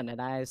name's Dan,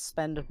 and I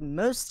spend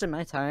most of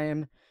my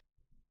time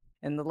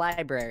in the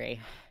library.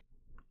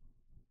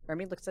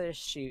 Remy looks at his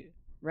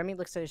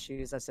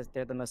shoes as if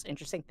they're the most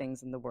interesting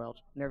things in the world,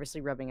 nervously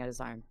rubbing at his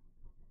arm.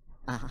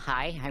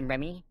 Hi, I'm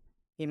Remy.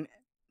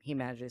 He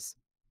manages,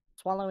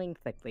 swallowing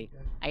thickly.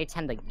 I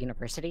attend a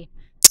university.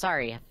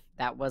 Sorry if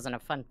that wasn't a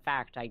fun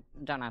fact. I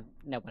don't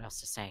know what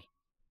else to say.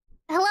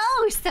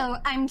 Hello, so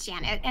I'm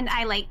Janet, and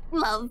I,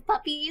 love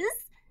puppies.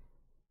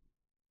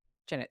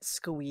 Janet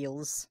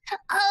squeals.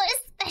 Oh,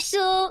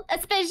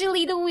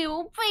 especially the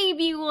little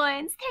baby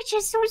ones. They're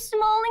just so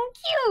small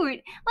and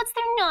cute. What's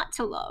there not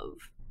to love?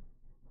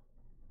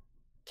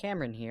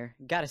 Cameron here.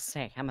 Gotta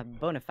say, I'm a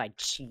bona fide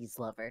cheese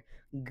lover.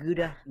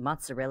 Gouda,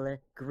 mozzarella,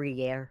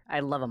 Gruyere, I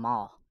love them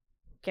all.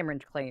 Cameron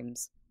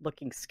claims,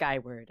 looking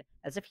skyward,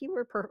 as if he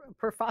were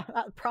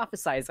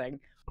prophesizing.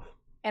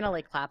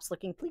 Annalie claps,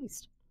 looking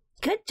pleased.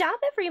 Good job,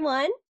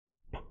 everyone.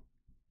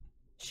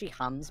 She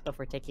hums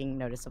before taking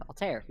notice of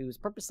Altair, who's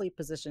purposely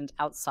positioned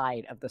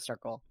outside of the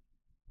circle.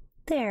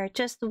 There,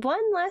 just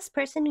one last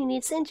person who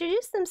needs to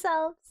introduce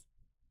themselves.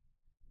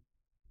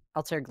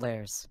 Altair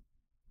glares.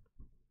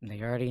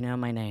 They already know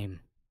my name.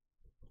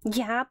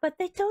 Yeah, but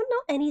they don't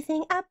know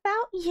anything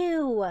about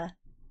you.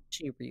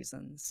 She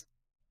reasons.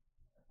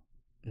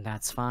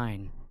 That's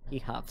fine, he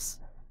huffs.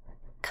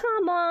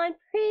 Come on,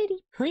 pretty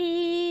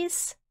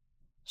please.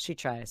 She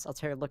tries.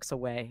 Altair looks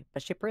away,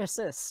 but she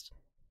persists.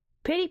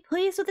 Pretty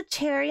please with a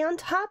cherry on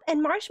top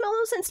and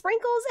marshmallows and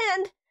sprinkles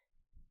and...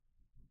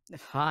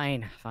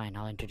 Fine,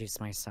 I'll introduce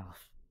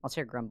myself.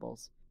 Altair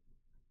grumbles.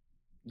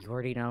 You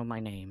already know my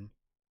name.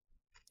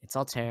 It's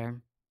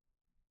Altair.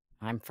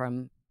 I'm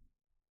from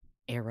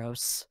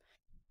Eros.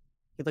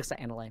 He looks at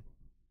Annalie.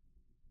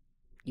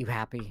 You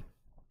happy?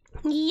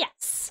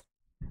 Yes.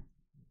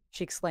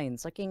 She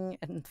explains, looking,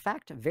 in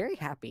fact, very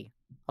happy.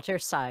 Altair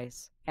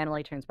sighs.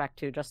 Annalie turns back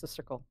to adjust the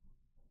circle.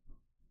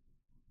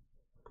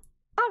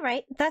 All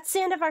right, that's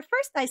the end of our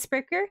first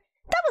icebreaker.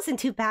 That wasn't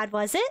too bad,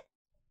 was it?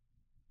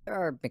 There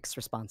are mixed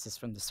responses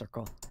from the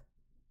circle.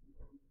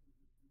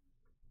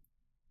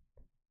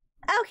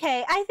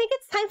 Okay, I think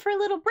it's time for a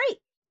little break.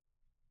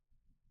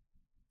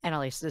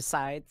 Annalie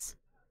decides.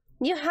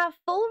 You have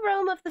full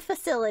roam of the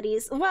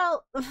facilities.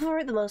 Well,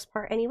 for the most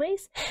part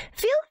anyways.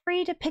 Feel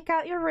free to pick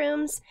out your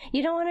rooms.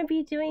 You don't want to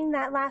be doing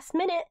that last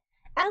minute.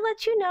 I'll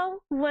let you know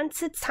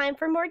once it's time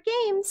for more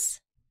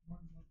games.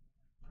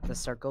 The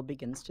circle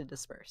begins to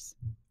disperse.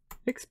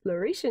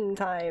 Exploration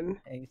time.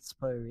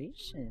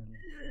 Exploration.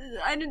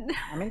 I didn't.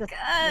 I mean,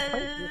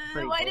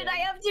 Why did I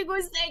have to go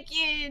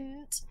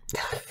second?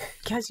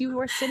 Because you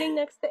were sitting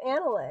next to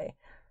Annalie.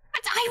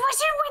 But I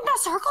wasn't when the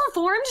circle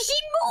formed. She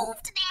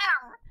moved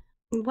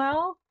there.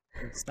 Well,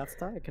 Stuff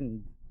that I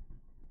can.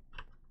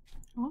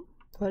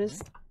 what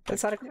is?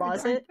 Is that a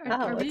closet?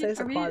 Oh, it says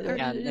a closet.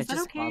 Yeah, is it's that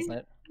just okay? a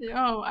closet.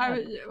 Oh,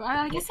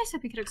 I guess I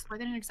said we could explore.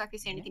 They didn't exactly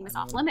say anything was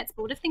off limits,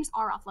 but what if things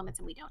are off limits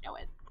and we don't know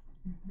it?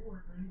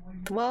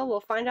 Well,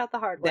 we'll find out the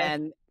hard way.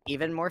 Then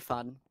even more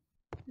fun.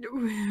 It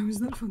was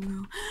not fun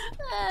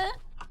though.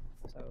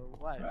 So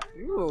what?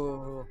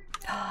 Ooh,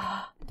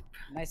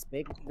 nice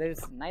big.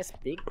 There's a nice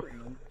big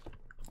room.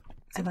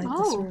 I like this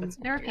Oh, room.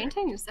 there are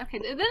paintings. Okay,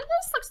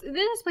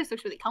 this place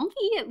looks really comfy.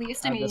 At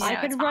least, I Oh, mean, this I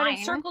yeah, could it's run in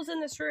fine. circles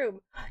in this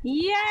room.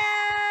 Yeah.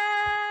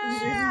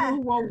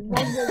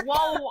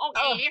 Whoa,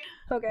 okay.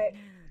 Okay,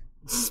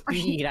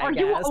 Speed, I Are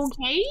guess. you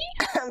okay?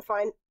 I'm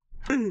fine.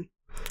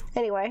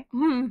 Anyway,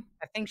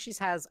 I think she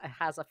has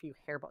a few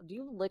hairballs. Do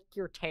you lick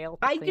your tail?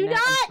 To I clean do it?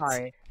 I'm not!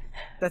 sorry.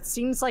 That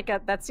seems like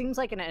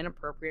an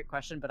inappropriate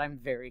question, but I'm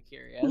very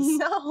curious.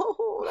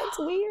 no, that's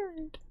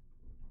weird.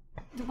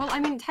 Well, I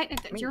mean,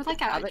 You're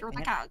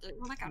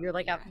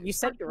like a. You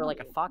said you were like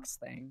a fox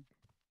thing.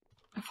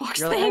 a fox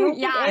you're like- I thing. don't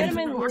Yeah, think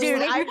animals Dude,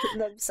 like have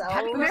themselves.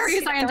 you Very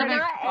seen- They're scientific.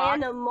 not fox?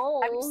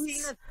 animals. I've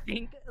seen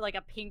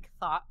a pink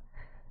thought.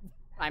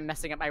 I'm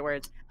messing up my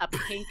words. A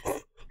pink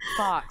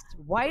fox.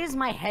 Why is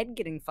my head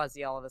getting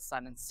fuzzy all of a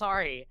sudden?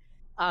 Sorry.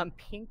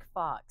 Pink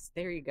fox.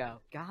 There you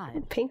go.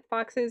 God. Pink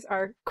foxes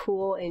are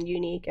cool and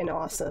unique and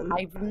awesome.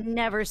 I've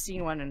never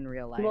seen one in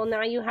real life. Well,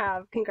 now you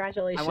have.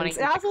 Congratulations. eat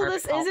the Also, carpet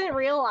this cult. isn't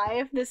real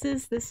life. This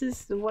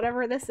is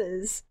whatever this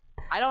is.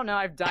 I don't know.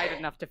 I've died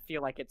enough to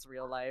feel like it's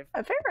real life.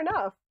 Fair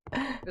enough.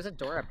 There's a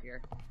door up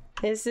here.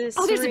 Is this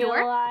Oh, there's a real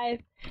door? life?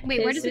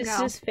 Wait, where Is does it this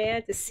go? just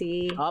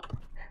fantasy? Up.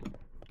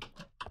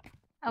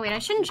 Oh wait, I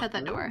shouldn't shut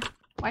that door.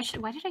 Why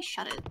did I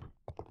shut it?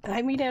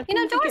 I mean, I You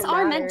know, don't think doors it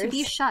are meant to be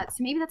matters. shut,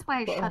 so maybe that's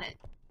why I Well, shut it.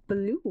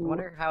 Blue. I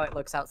wonder how it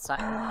looks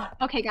outside.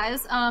 Okay,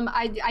 guys.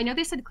 I know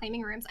they said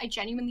claiming rooms. I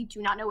genuinely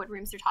do not know what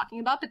rooms they're talking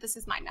about, but this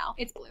is mine now.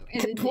 It's blue.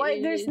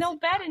 What? There's no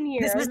bed in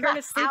here. This is We're gonna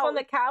not sleep on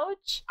the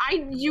couch.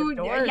 You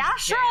door's yeah,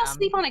 sure. I'll jammed.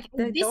 sleep on it.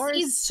 The This door's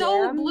is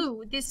so jammed?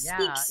 blue. This Yeah,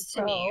 speaks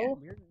to me. Oh.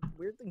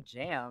 Weirdly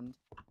jammed.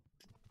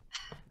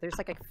 There's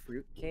like a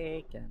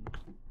fruitcake and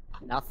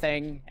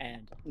nothing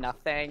and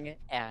nothing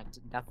and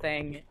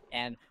nothing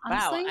and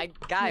Honestly, wow,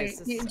 guys, Wait,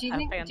 this do is you a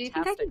think I can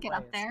fantastic get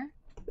up place. there?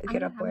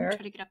 Get up I'm gonna where?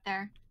 try to get up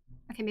there.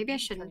 Okay, maybe I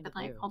shouldn't, trying but to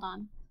like, do? hold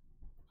on.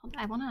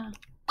 I wanna.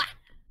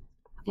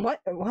 What?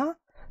 What?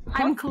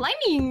 I'm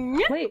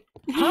climbing. Wait.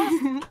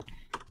 Huh?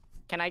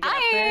 Can I get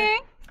up there?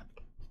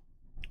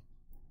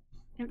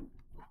 Hi.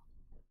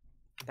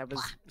 That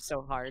was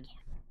so hard.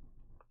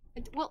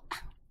 Well,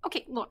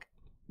 okay, look.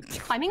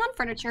 Climbing on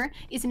furniture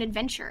is an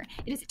adventure.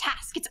 It is a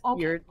task. It's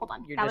okay. Hold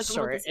on. You're that just was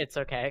a little short. dizzy. It's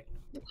okay.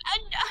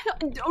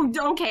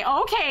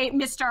 Okay,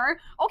 mister.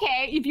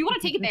 Okay, if you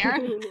want to take it there.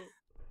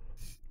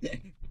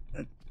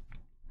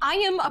 I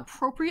am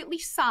appropriately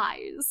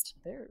sized.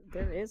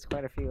 There is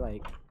quite a few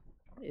like.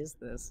 What is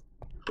this?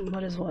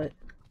 What is what?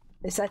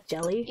 Is that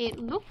jelly? It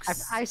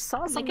looks. I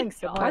saw something it's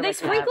similar. Are they like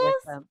that with,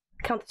 sprinkles?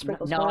 Count the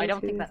sprinkles. No, I One, don't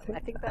think two, that. three. I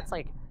think that's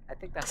like. I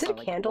think that's Is it a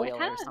like candle? oil or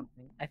Kind of.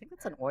 something. I think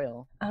that's an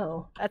oil.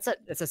 Oh.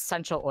 It's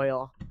essential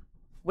oil.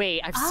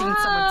 Wait, I've seen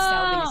someone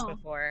sell Oh. these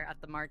before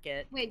at the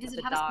market. Wait, does at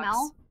it the have a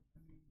smell?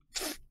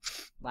 docks.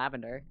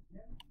 Lavender,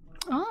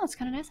 Oh, it's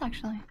kind of nice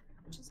actually.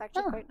 which is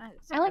actually Oh, quite nice.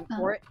 I like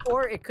that.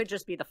 Or it could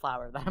just be the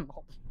flower that I'm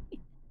holding.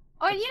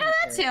 Oh, you know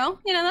that too.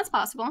 You know that's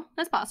possible.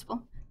 That's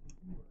possible.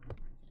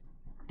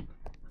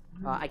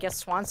 I guess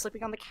Swan's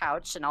sleeping on the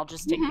couch, and I'll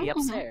just take Mhm, the mhm.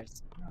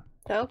 upstairs.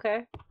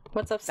 Okay.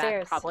 What's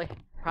upstairs? That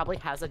probably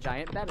has a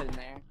giant bed in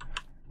there.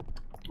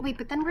 Wait,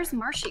 but then where's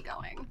Marshie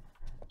going?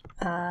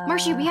 Uh,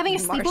 Marshie, we having a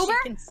Marshie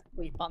sleepover? can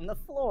sleep on the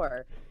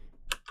floor.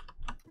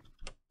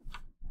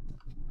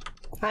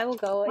 I will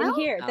go in Well-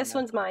 here. Oh, This no.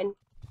 one's mine.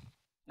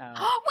 No.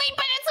 Wait,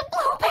 but it's a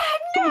blue bed.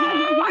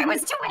 No, I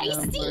was too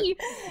hasty.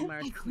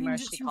 Marsh, I cleaned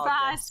it too called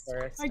fast. dibs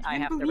first. I I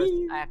can't have to.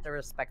 believe- I have to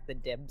respect the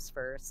dibs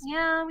first.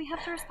 Yeah, we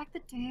have to respect the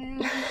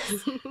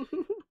dudes.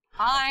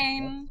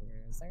 Fine.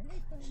 Is there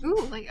anything?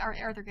 Ooh, like are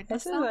there good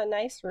This books is though? a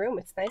nice room.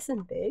 It's nice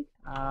and big.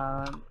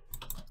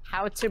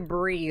 How to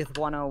breathe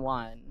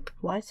 101.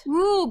 What?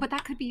 Ooh, but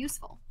that could be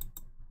useful.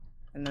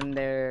 And then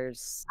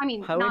there's I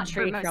mean, not for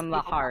poetry most from the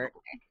people, heart.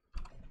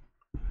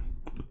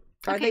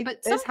 Are Okay, they,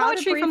 but some is how to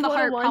poetry breathe from the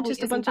heart 101 probably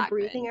just a isn't bunch of that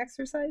breathing good.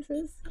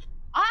 exercises?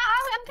 I'm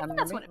thinking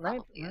that's what it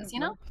probably is. You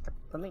know,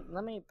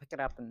 Let me pick it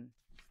up and.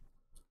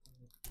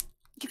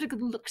 give it a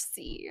good look.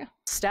 See.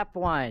 Step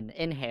 1,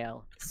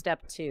 inhale.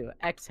 Step 2,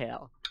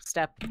 exhale.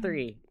 Step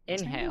 3,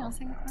 inhale.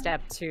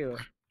 Step 2,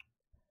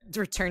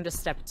 return to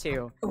step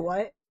 2.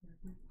 What?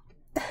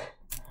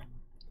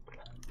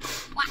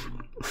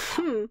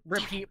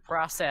 Repeat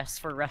process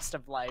for rest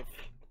of life.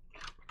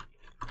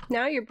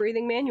 Now you're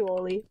breathing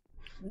manually.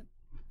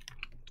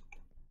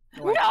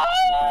 Like,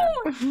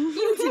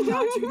 You did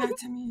not do that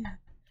to me.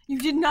 You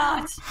did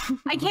not.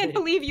 I can't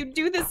believe you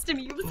do this to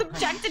me. You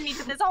subjected me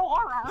to this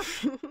horror.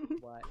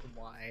 What?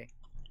 Why?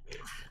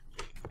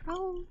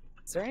 Oh.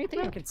 Is there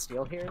anything I can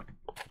steal here?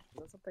 Is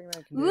that something that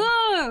I can do?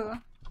 Ooh.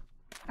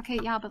 Okay,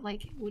 yeah, but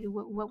like,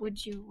 what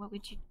would you want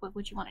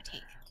to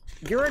take?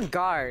 You're a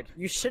guard.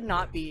 You should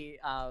not be.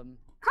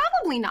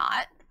 Probably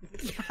not.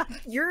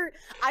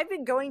 I've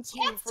been going to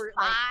you It's for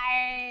like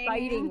fine.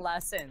 fighting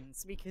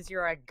lessons because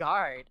you're a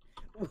guard.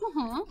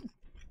 Mhm.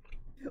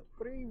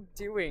 What are you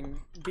doing?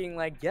 Being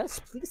like, yes,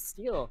 please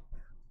steal.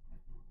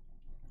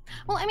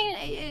 Well, I mean,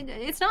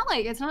 it's not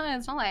like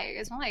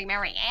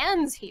Mary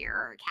Ann's here,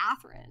 or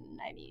Catherine.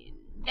 I mean,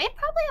 they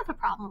probably have a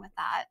problem with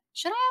that.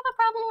 Should I have a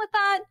problem with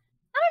that?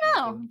 I don't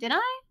know. Did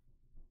I?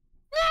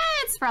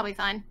 It's probably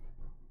fine.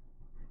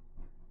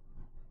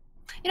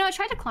 You know, I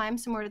tried to climb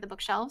some more to the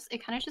bookshelves.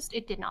 It kind of just,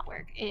 it did not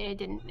work. It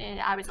didn't,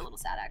 I was a little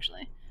sad,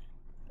 actually.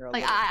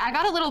 Like, I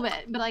got a little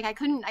bit, but like, I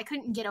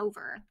couldn't get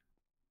over.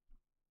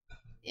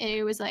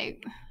 It was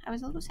like, I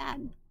was a little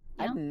sad.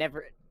 I've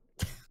never...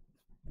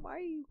 Why are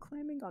you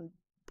climbing on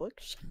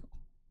bookshelves?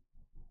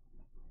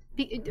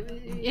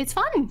 It's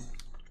fun.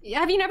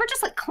 Have you never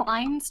just like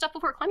climbed stuff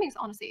before? Climbing is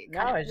honestly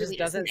No, it just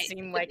doesn't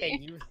seem like a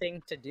you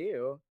thing to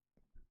do.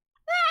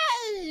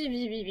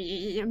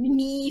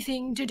 Me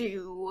thing to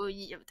do.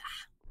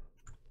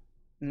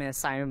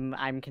 Miss,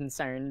 I'm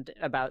concerned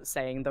about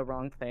saying the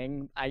wrong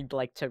thing. I'd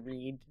like to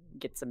read.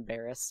 Gets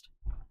embarrassed.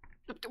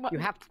 You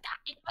have to...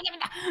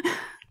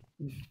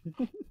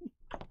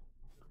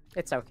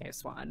 It's okay,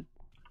 Swan.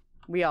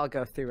 We all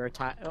go through our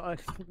time.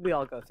 We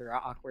all go through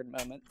our awkward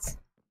moments.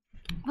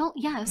 Well,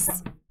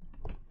 yes.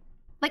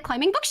 Like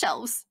climbing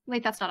bookshelves.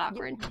 Like, that's not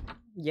awkward.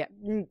 Yeah.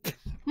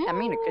 I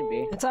mean, it could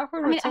be. It's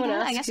awkward when someone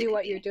asks you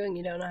what you're doing,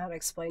 you don't know how to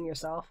explain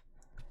yourself.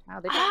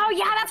 Oh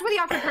yeah, that's where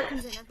the awkward part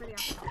comes in. That's where the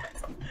awkward part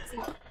comes in.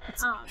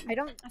 See,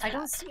 I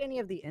don't see any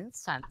of the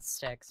incense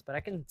sticks, but I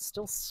can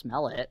still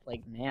smell it.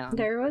 Like, man.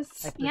 There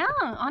was... Yeah,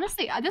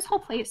 honestly, this whole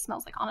place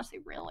smells like, honestly,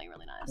 really,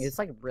 really nice. It's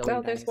like really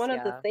nice. There's one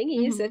of the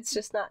thingies. It's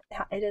just not...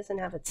 It doesn't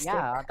have its stick.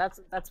 Yeah,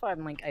 that's why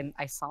I'm like,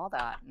 I saw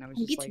that, and I was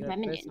just like,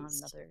 there's not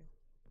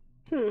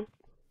another...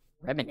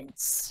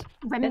 Remnants.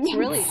 It's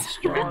really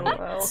strong,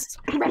 though.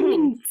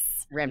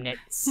 Remnants.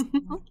 Remnants.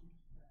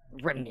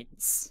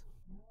 Remnants.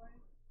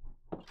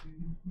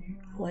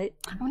 What?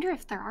 I wonder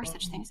if there are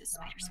such things as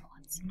spider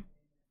swans.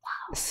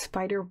 Wow.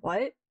 Spider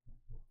what?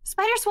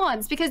 Spider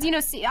swans, because, you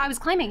know, see, I was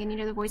climbing, and, you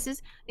know, the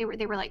voices, they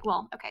were like,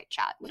 well, okay,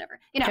 chat, whatever.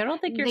 You know, I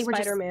don't think you're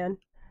Spider-Man.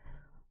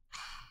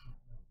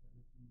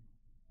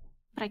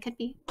 But I could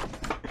be.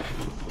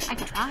 I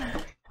could try.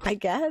 I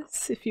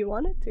guess, if you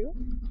wanted to.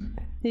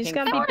 You just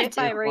gotta be bit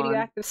by a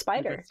radioactive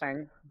spider.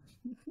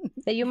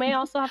 You may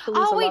also have to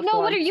lose Oh, wait, no,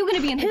 what are you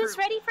gonna be in the Who's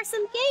ready for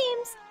some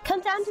games? Come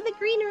down to the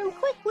green room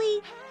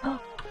quickly.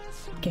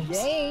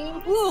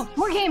 Games. Ooh,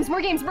 more games,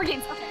 more games, more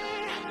games. Okay.